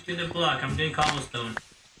 keep it to the block. I'm doing cobblestone.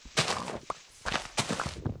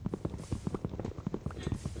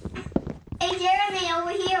 Hey, Jeremy,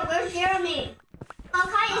 over here. Where's Jeremy? Oh,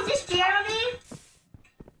 Kaia, is this Jeremy?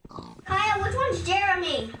 Kaia, which one's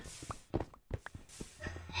Jeremy?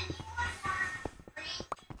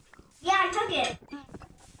 Yeah, I took it.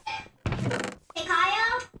 Hey,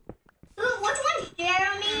 Kaia? Which one's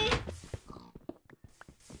Jeremy?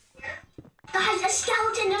 Guys, a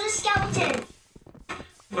skeleton. There's a skeleton.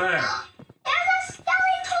 Where? There's a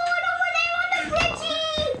skeleton over there on the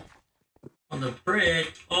bridgey. On the bridge.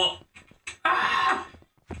 Oh. Ah!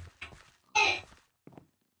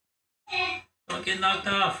 Don't get knocked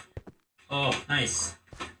off. Oh, nice.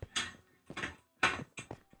 I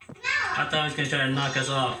thought he was gonna try to knock us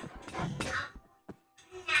off.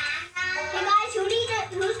 Hey guys,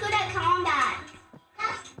 who's good at combat?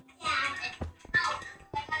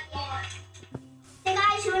 Hey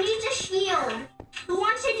guys, who needs a shield? Who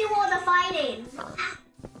wants to do all the fighting?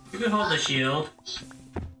 You can hold the shield.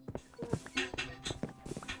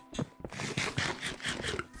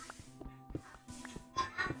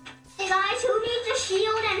 Hey guys, who needs a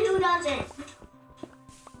shield and who doesn't?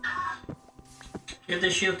 Give the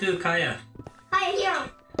shield to Kaia. Hi,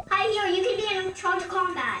 here, you can be in charge of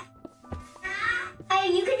combat. Hi,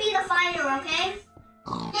 you can be the fighter, okay?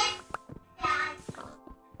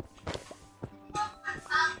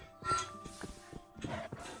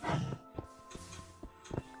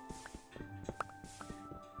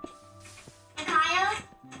 And Kaia,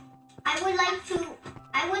 I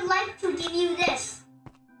would like to give you this.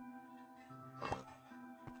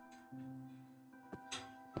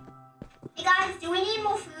 Hey guys, do we need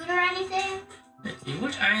more food or anything? Let's see,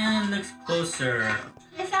 which island looks closer?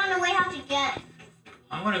 They found a way how to get.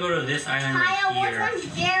 I want to go to this island right Kaia, here. which one's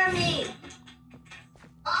Jeremy?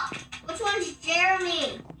 Which one's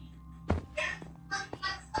Jeremy?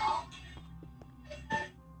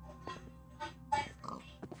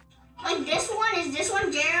 Like this one? Is this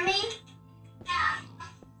one Jeremy?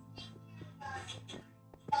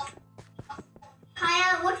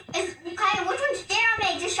 Kaia, which one's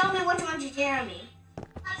Jeremy? Just show me which one's Jeremy.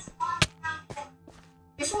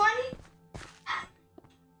 This one?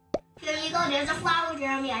 Here you go. There's a flower,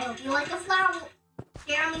 Jeremy. I hope you like the flower.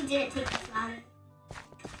 Jeremy didn't take the flower.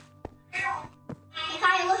 Hey,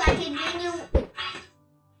 Kaia, look, I can bring you.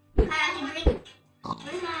 Kaia, I can bring.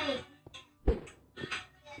 Where's my?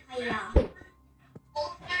 Kaia.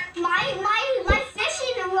 My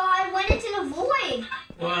fishing rod went into the void.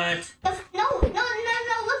 What? No.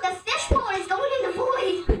 Look, the fish bowl is going in the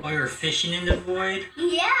void. Oh, you're fishing in the void?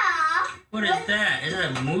 Yeah. What is that? Is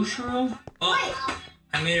that a mushroom? Oh, Wait.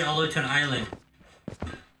 I made it all the way to an island.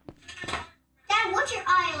 Dad, what's your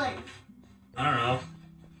island? I don't know.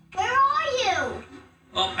 Where are you?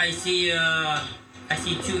 Oh, I see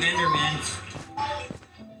two Endermans.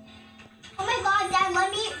 Oh my God,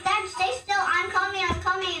 Dad, stay still. I'm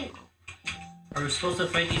coming. Are we supposed to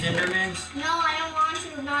fight these Endermans? No, I don't want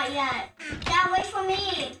to, not yet. Dad, wait for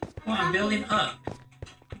me. Oh, I'm building up.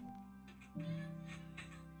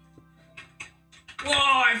 Whoa,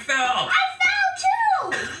 I fell! I fell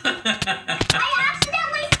too! I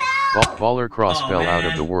accidentally fell! Baller Cross Oh, fell out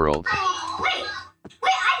of man. the world.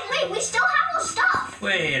 Wait, we still have our stuff!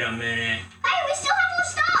 Wait a minute. Hey, we still have our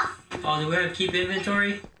stuff! Oh, do we have to keep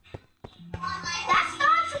inventory? That's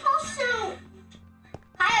not supposed to...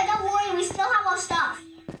 Kaia, don't worry, we still have our stuff.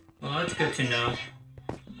 Well, that's good to know.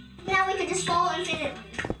 Now we can just fall infinitely.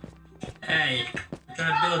 Hey, I'm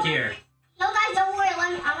trying to build here. No, guys, don't worry, I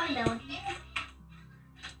want to build.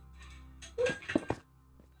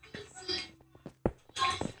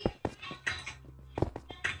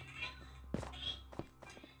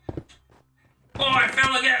 Oh, I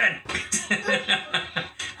fell again!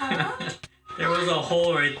 There was a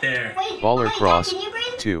hole right there. Baller Dad, Cross can you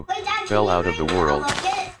bring... 2 Wait, Dad, can fell you out of the bring world. A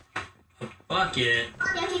bucket? Bucket.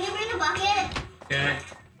 Yeah, can you bring a bucket? Okay.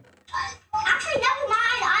 Actually, never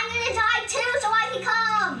mind. I'm gonna die too, so I can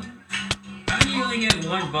come. How do you only get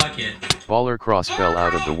one bucket? Baller Cross fell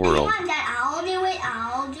out of the world. Come on, Dad. I'll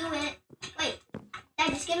do it. Wait, Dad,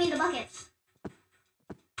 just give me the buckets.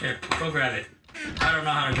 Here, go grab it. I don't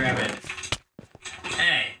know how to grab it.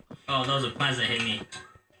 Hey. Oh, those are plants that hit me.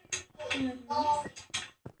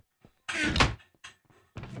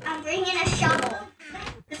 I'm bringing a shovel.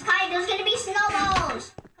 Because there's gonna be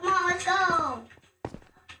snowballs. Come on, let's go.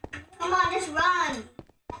 Come on, just run.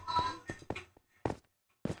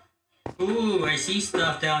 Ooh, I see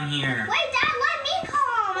stuff down here. Wait, Dad, let me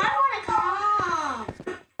come. I wanna come.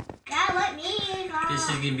 Dad, let me come. This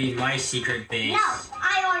is gonna be my secret base. No,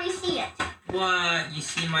 I already see it. What? You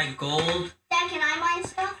see my gold? Dad, can I mine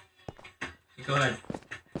stuff? Go ahead.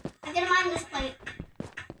 I'm gonna mine this plate.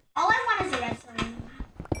 All I want is a redstone.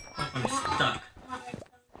 Oh, I'm stuck.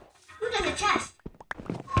 Who does a chest?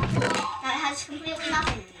 That has completely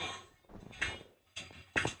nothing in it.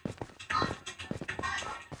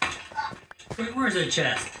 Wait, where's the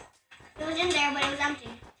chest? It was in there, but it was empty.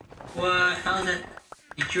 What? How is that?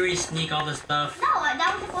 Did you already sneak all the stuff? No,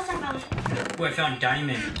 that was the first time I was here. Oh, I found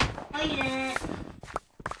diamond. No, you didn't.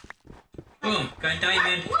 Boom, got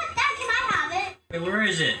diamond. What? Dad, can I have it? Wait, where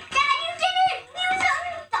is it? Dad, you didn't use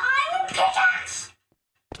the iron pickaxe!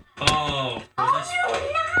 Oh. Oh,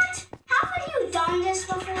 you not? How have you done this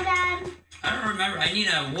before, Dad? I don't remember. I need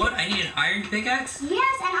a what? I need an iron pickaxe?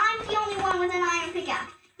 Yes, and I'm the only one with an iron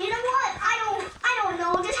pickaxe. You know what? I don't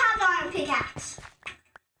know. Just have the iron pickaxe.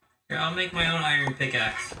 Here, I'll make my own iron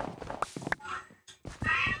pickaxe.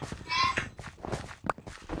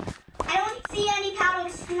 I don't see any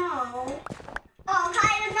powdered snow. Oh,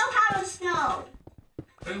 Kaia, there's no powdered snow.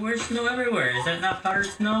 Wait, where's snow everywhere? Is that not powdered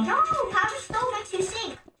snow? No, powdered snow makes you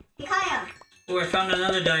sink. Hey, Kaia. Oh, I found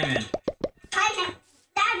another diamond.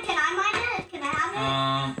 Dad, can I mine it? Can I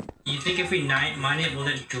have it? You think if we mine it, will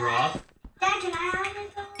it drop? Dad, can I have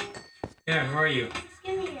it though? Yeah, where are you? Just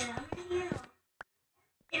give me it. I'm in here.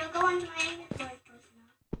 It'll go into my inventory first now.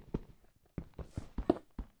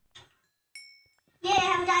 Yeah, I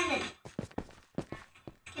have a diamond.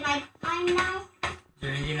 Can I mine now? Is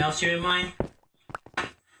there anything else you would mine?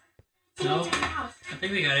 No? It's in the house. I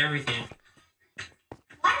think we got everything.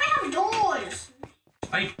 Why do I have doors?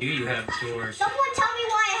 Why do you have doors? Someone tell me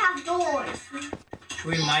why I have doors. Should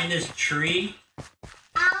we mine this tree?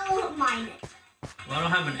 I'll mine it. Well, I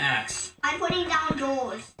don't have an axe. I'm putting down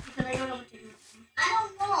doors because I don't know what to do. I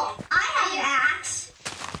don't know. I have an axe.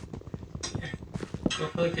 Go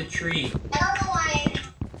collect the tree. I don't know why.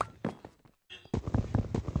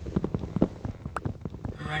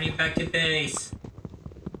 I'm running back to base.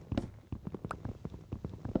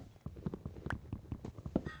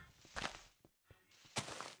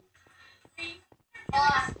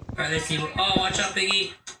 Alright, let's see. Oh, watch out,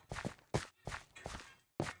 Piggy.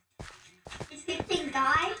 Is 15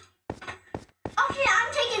 die? Okay,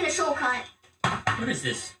 I'm taking the shortcut. What is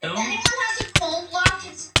this? If Stone? anyone has a coal block,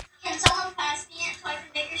 can someone pass me it so I can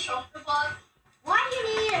make a shoulder block? Why do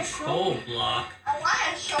you need a shortcut? Coal block. I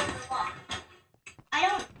want a shoulder block. I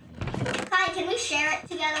don't... Kai, can we share it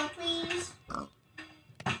together, please?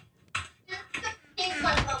 Just the pink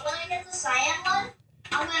one, but when I get the cyan one,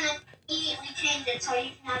 I'm gonna immediately change it so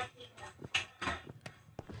you can have pink one.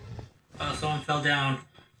 Oh, someone fell down.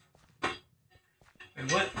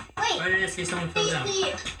 Wait, what? Wait. Why did I see someone fell down?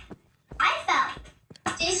 I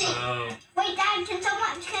fell. Daisy, Oh, Wait, Dad, can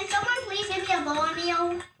someone please give me a bone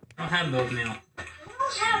meal? I don't have bone meal. you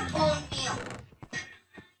don't have bone meal.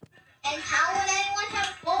 And how would anyone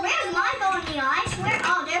have bone Where's meal? my bone meal? I swear.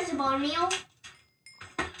 Oh, there's a bone meal.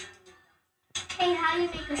 Hey, how do you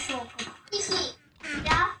make a shortcut? Daisy,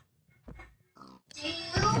 Yeah? do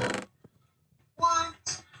you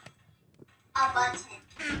want a button?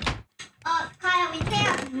 Kyle, we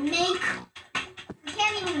can't even make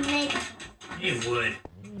a shortcut. I need wood.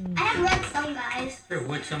 I have redstone, guys. Is there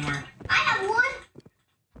wood somewhere? I have wood.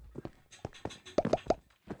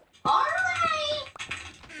 Alright!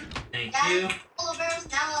 Thank Guys, you. polar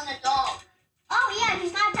bear's now on a dog. Oh, yeah,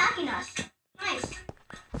 he's not attacking us. Nice.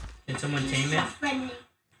 Can someone He's tame so it? friendly.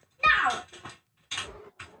 No!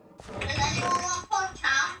 Does anyone want pork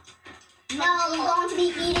chop? No, I'm going to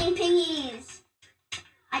be eating piggies.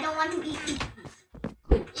 I don't want to eat piggies.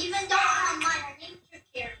 Even though I'm a minor nature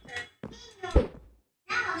character.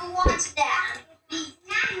 Who wants that? Beef.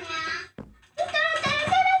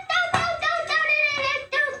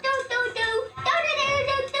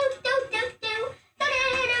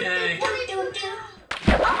 Yay. Oh my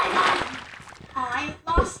god! Oh, I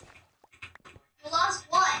lost You lost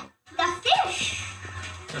what? the fish.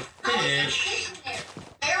 The How is there fish. fish in there?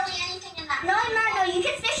 Barely anything in that. No. You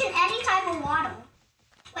can fish in any type of water.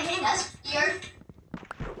 Wait, hang on. That's weird.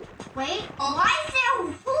 Wait. Why is there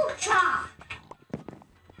a pork chop?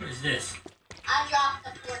 What is this? I dropped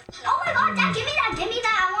the pork chop. Oh my god, Dad, give me that. Give me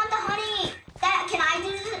that. I want the honey. Dad, can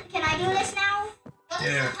I do this now? What does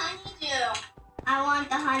Yeah. the honey do? I want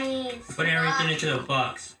the honeys. Putting everything into the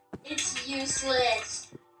box. It's useless.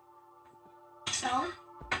 So?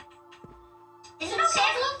 Is it Can okay?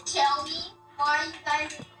 someone tell me why you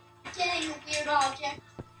guys are getting a weird object?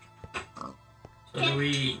 So do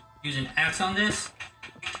we use an axe on this?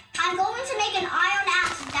 I'm going to make an iron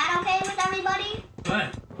axe. Is that okay with everybody?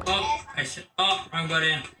 What? Oh, I said. Oh, wrong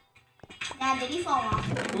button. Dad, did he fall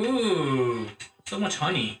off? Ooh, so much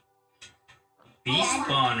honey. Bee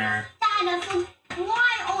spawner. Dad, why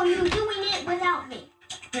are you doing it without me?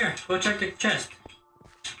 Here, go check the chest.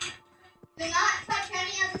 Do not touch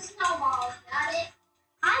any of the snowballs. Got it?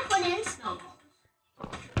 I put in snowballs.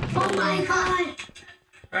 Oh my god.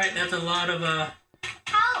 Alright, that's a lot of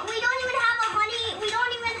How? We don't even have a honey. We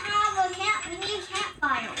don't even have a camp. We need a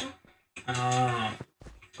campfire.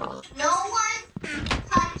 oh. No one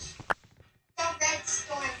touch the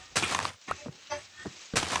redstone.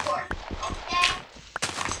 Okay?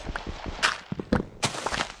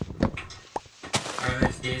 Alright,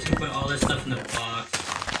 let's see. Let's put all this stuff in the box.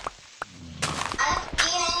 I don't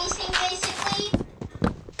need anything basically,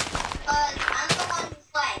 but I'm the one who's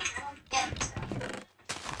like, I don't get stuff.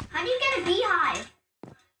 How do you get a beehive?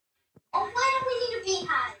 Oh, why do we need a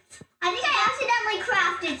beehive? I think I accidentally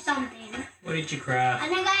crafted something. What did you craft? I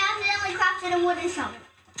think I accidentally crafted a wooden shovel.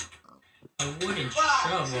 A wooden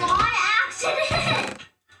Wow. shovel. On accident!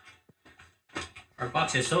 Our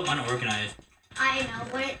box is so unorganized. I know,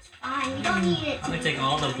 but it's fine. We don't need it. I'm gonna take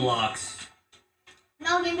all the blocks.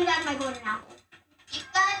 No, give me back my golden apple. You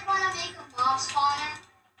guys want to make a mob spawner?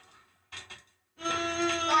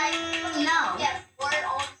 Like, you No. get bored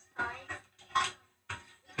all the time.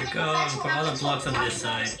 Here we go. Put all the blocks on this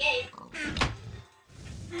side.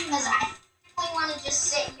 Because I really want to just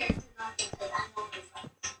sit here and do nothing because I'm over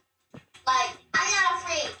friends. Like, I'm not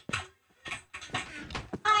afraid.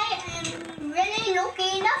 I am really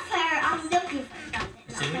looking for. I'm looking for something.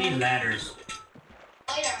 So we need ladders.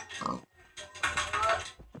 Later.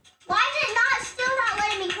 Why is it not still not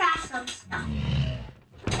letting me craft some stuff?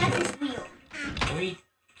 That's just weird.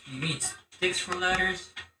 You need sticks for ladders?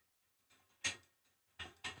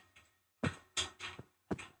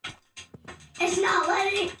 It's not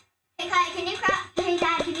letting. Hey Kai, can you craft?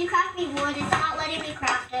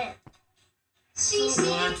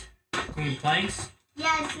 planks?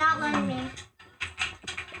 Yeah, it's not letting me.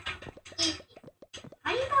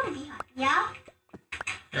 How do you go to behind? Yeah?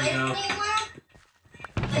 There you go.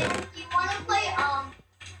 You wanna play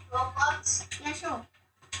Roblox? Yeah, sure.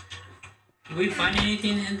 Did we find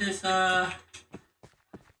anything in this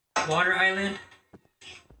water island?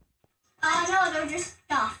 No, they're just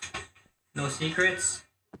stuff. No secrets?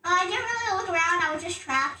 I didn't really look around, I was just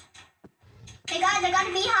trapped. Hey guys, I got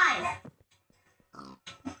a beehive.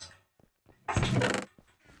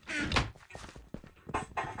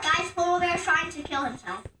 Guys, polar bear's trying to kill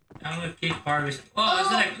himself. I'm gonna keep harvesting. Oh, is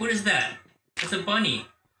that? What is that? It's a bunny.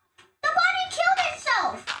 The bunny killed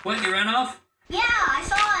itself! What, you ran off? Yeah, I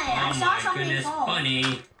saw it. I saw Oh my something goodness, fall. bunny. The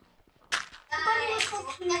bunny was so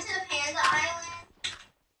Get cute. to the Panda Island.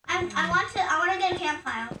 I want to get a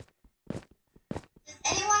campfire. Does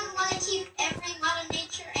anyone want to keep every Mother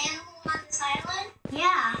Nature animal on this island?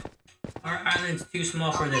 Yeah. Our island's too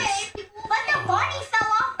small for this. People. But the bunny fell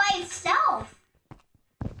off by itself.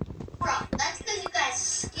 Bro, that's because you guys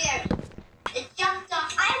scared it. It jumped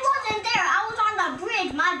off. I wasn't there. I was on the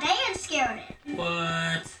bridge. My band scared it.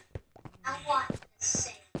 What? I want to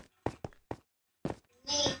say.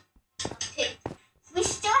 Need a pig. We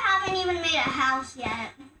still haven't even made a house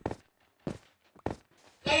yet.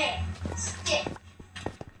 Yeah. Stick.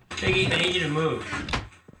 Piggy, I need you to move.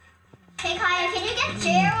 Hey, Kaia, can you get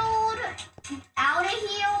Gerald out of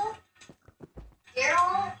here?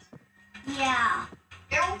 Gerald. Yeah.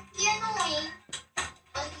 Gerald can be annoying,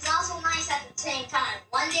 but he's also nice at the same time.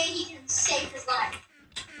 One day he can save his life.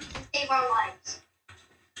 He can save our lives.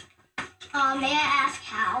 May I ask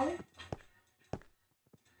how?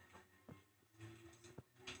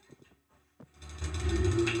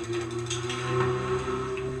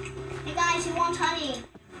 Hey guys, who wants honey?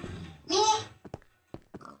 Me?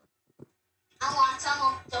 I want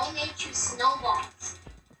someone to donate you snowballs.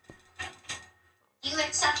 Do you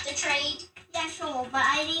accept the trade? Yeah, sure, but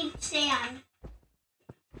I need sand.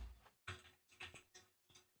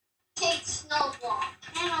 Take snowball.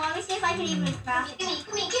 Hang on, let me see if I can even craft Gimme, it.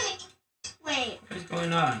 gimme, gimme. Wait, What's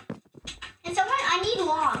going on? and someone, I need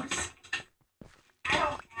logs. I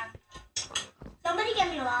don't have. Somebody get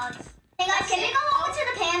me logs. Hey guys, can we go over to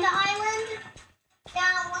the Panda Island? Yeah, I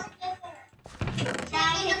want to get there.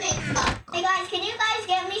 Yeah, Give me the big cup. Hey guys, can you guys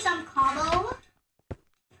get me some cobble?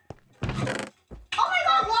 Oh my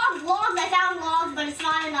god, logs! I found logs, but it's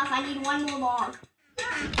not enough. I need one more log.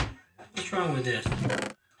 What's wrong with this?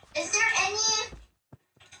 Is there any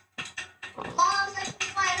logs I can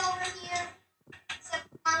find over here? Except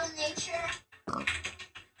Mother Nature?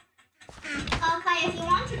 Okay, if you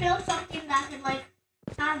want to build something that could, like,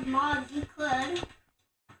 have mods, you could.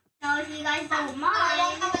 So if you guys don't I don't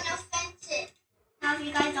mind, have enough fences. now if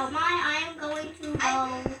you guys don't mind, I am going to go.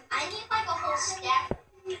 I need like a whole stack.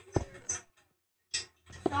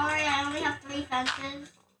 Sorry, I only have 3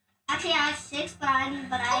 fences. Actually, I have 6, but I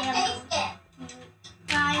am. Take it.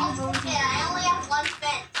 I'm going I only have 1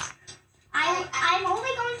 fence. I'm only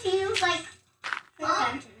going to use like 4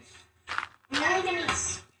 fences. I'm only gonna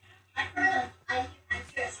use. I'm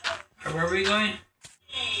curious. Where are we going?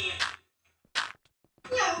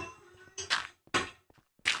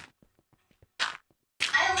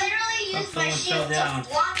 I literally used my someone fell shield down. to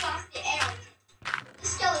block off the arrows. The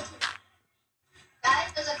skeleton.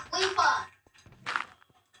 Guys, there's a creeper.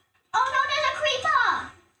 Oh no, there's a creeper!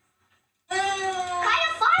 Kind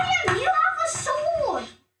of fight him! You have a sword!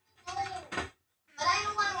 No, but I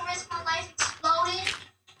don't want to risk my life exploding.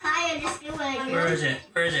 Kaia, just do it. Where is it?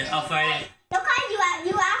 Where is it? I'll fight it. No, Kaia,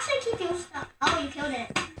 you actually keep your stuff. Oh, you killed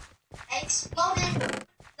it. I exploded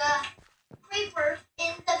the creeper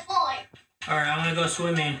in the void. Alright, I'm gonna go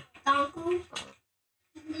swimming. Donku.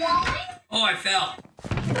 Why? Oh, I fell.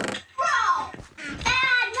 Bro!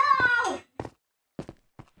 Dad, no!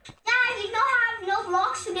 Dad, you don't have no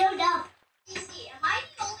blocks to build up. Cece, am I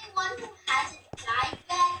the only one who hasn't died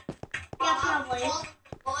yet? Yeah, probably. From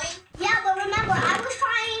the void? Yeah, but remember, I was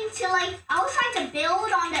trying to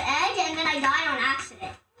build on the edge and then I died on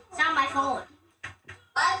accident. It's not my fault.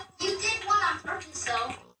 But you did one on purpose,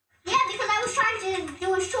 though. Yeah, because I was trying to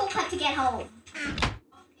do a shortcut to get home.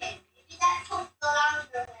 Okay, maybe that took the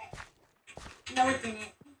longer way. No, it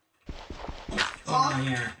didn't. What's going on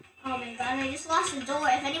here? Oh my god, I just lost a door.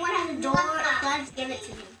 If anyone has a door, please give it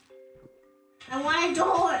to me. I want a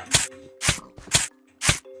door.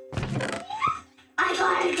 I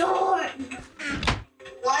got a door.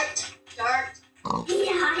 What? Dirt?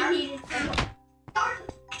 Yeah, I needed a door.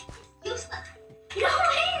 Dirt? Useless. No, I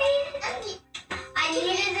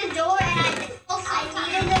needed the door and I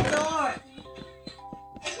needed the door.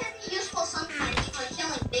 It can be useful sometimes for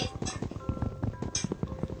killing big.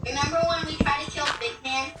 Remember when we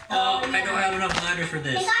for Hey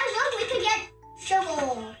this. guys, look, we could get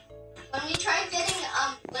sugar. When we tried getting,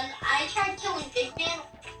 when I tried killing Big Man,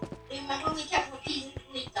 remember we kept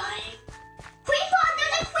repeatedly dying? Creeper!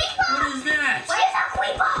 There's a creeper! What is that? What is a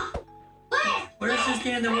creeper? Where? What is this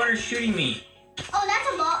thing in the water shooting me? Oh, that's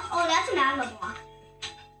a block. Oh, that's a magma block.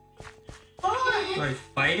 Oh, Do I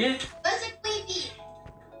fight it? Where's the Queepy?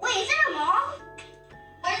 wait, is it a mob?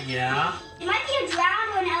 Where's the Yeah. It might be a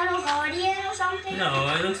drowned or an Elder Guardian or something. No,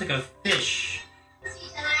 it looks like a fish. Queepy?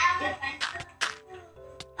 And I have a fence.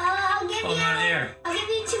 I'll give Oh, you. not air. I'll give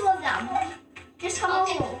you 2 of them. Just come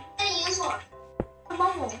Okay, over. I'm gonna use one. Come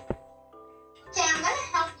over. Okay, I'm gonna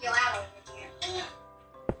help you out over here.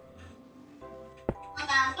 Hold on,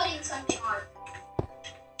 I'm putting something on.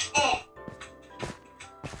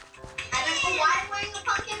 I don't know why I'm wearing a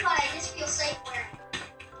pumpkin, but I just feel safe wearing it.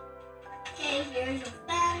 Okay, here's your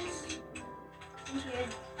fence. And here's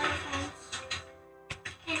the other fence.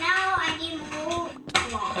 And now I need more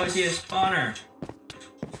blocks. Oh, I see a spawner.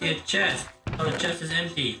 I see a chest. Oh, the chest is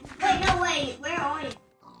empty. Wait, no, wait. Where are you?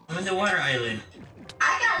 I'm in the water island.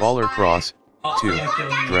 I got a Baller spider. cross, Oh, 2, I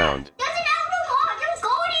killed you. drowned. There's an Elder Guard. There's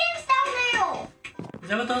Guardians down there. Is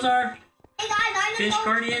that what those are? Hey guys, I'm Fish gonna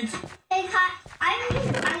go. guardians? Hey, I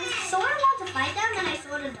sort of want to fight them, and I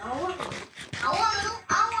sort of don't. I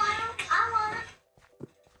want it.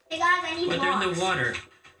 Hey guys, I need But they're in blocks. the water.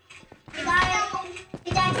 Hey guys,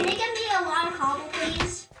 hey Dad, can you give me a lot of cobble,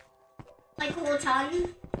 please? Like a whole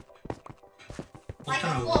ton. What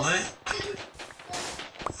kind of what?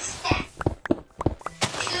 Step. 2.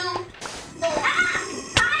 Ah!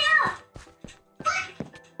 Kaia!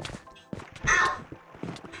 Ow.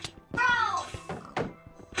 Bro.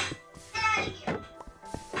 Get out of here.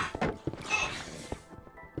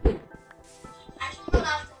 I can put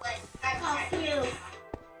off the way. Oh, phew.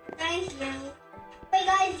 Thank you. Hey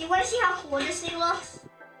guys, do you want to see how cool this thing looks?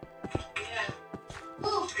 Yeah.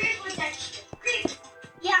 Ooh, creep protection. Creep.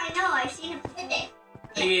 Yeah, I know. I've seen it before.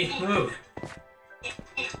 Hey, move.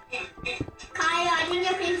 Kaia, I think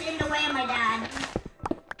your creep's in the way of my dad.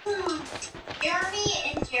 Jeremy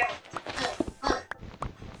and Gerald. Look.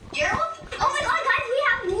 Gerald? Oh my god, guys, we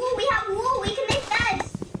have wool. We have wool. We can make beds.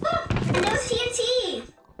 And there's TNT.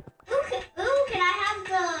 Ooh, can I have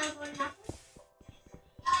the golden apple?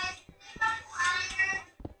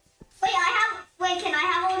 Wait, can I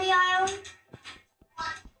have all the iron?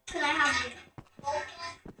 Cause I have it.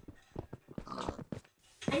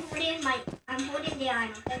 I'm holding the iron,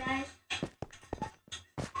 okay guys?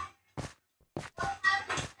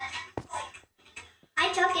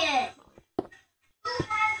 I took it.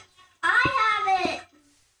 I have it.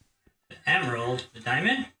 The emerald? The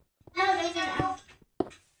diamond? No, there's an emerald.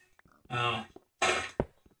 Oh.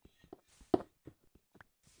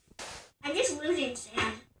 I'm just losing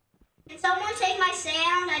sand. Can someone take my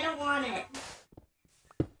sand? I don't want it.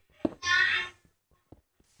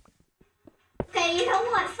 Okay, you know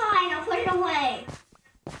what? Fine, I'll put it away.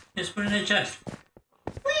 Just put it in the chest.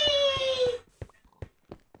 Whee!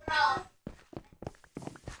 Bro.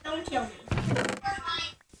 Don't kill me.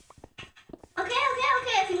 Okay.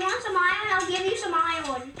 If you want some iron, I'll give you some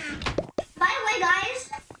iron. By the way, guys,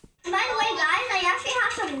 I actually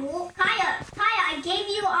have some wool. Kaia, I gave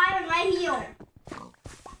you iron right here.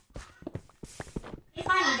 Okay,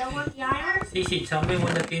 fine, you don't want the iron? Cece, tell me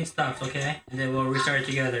when the thing stops, okay? And then we'll restart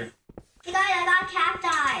together. Hey guys, I got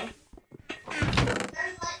cacti.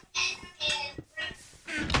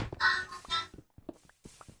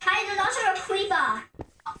 Kaia, there's also a creeper.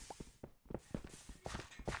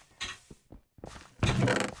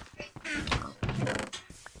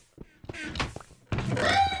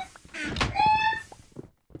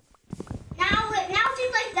 Now it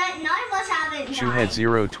seems like that none of us haven't died.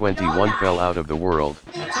 Shoehead 021 fell out of the world.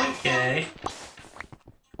 That's okay.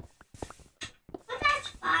 But that's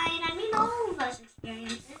fine. I mean, all of us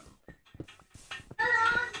experience it.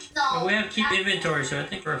 But we have to keep inventory, so I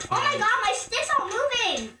think we're Oh my fine. god, my sticks aren't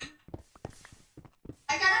moving.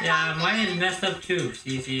 Yeah, mine is messed up too,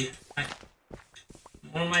 Cece.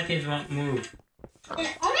 One of my things won't move. Only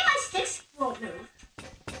my sticks won't move.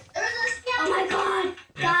 Oh my god.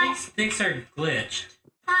 Yeah, I think Guys, sticks are glitched.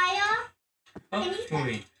 Kaia, Oh, Can you- it's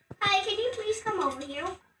moving. Kaia, can you please come over here?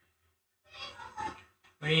 What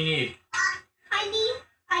do you need?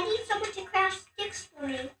 I need someone to craft sticks for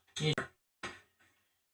me. You need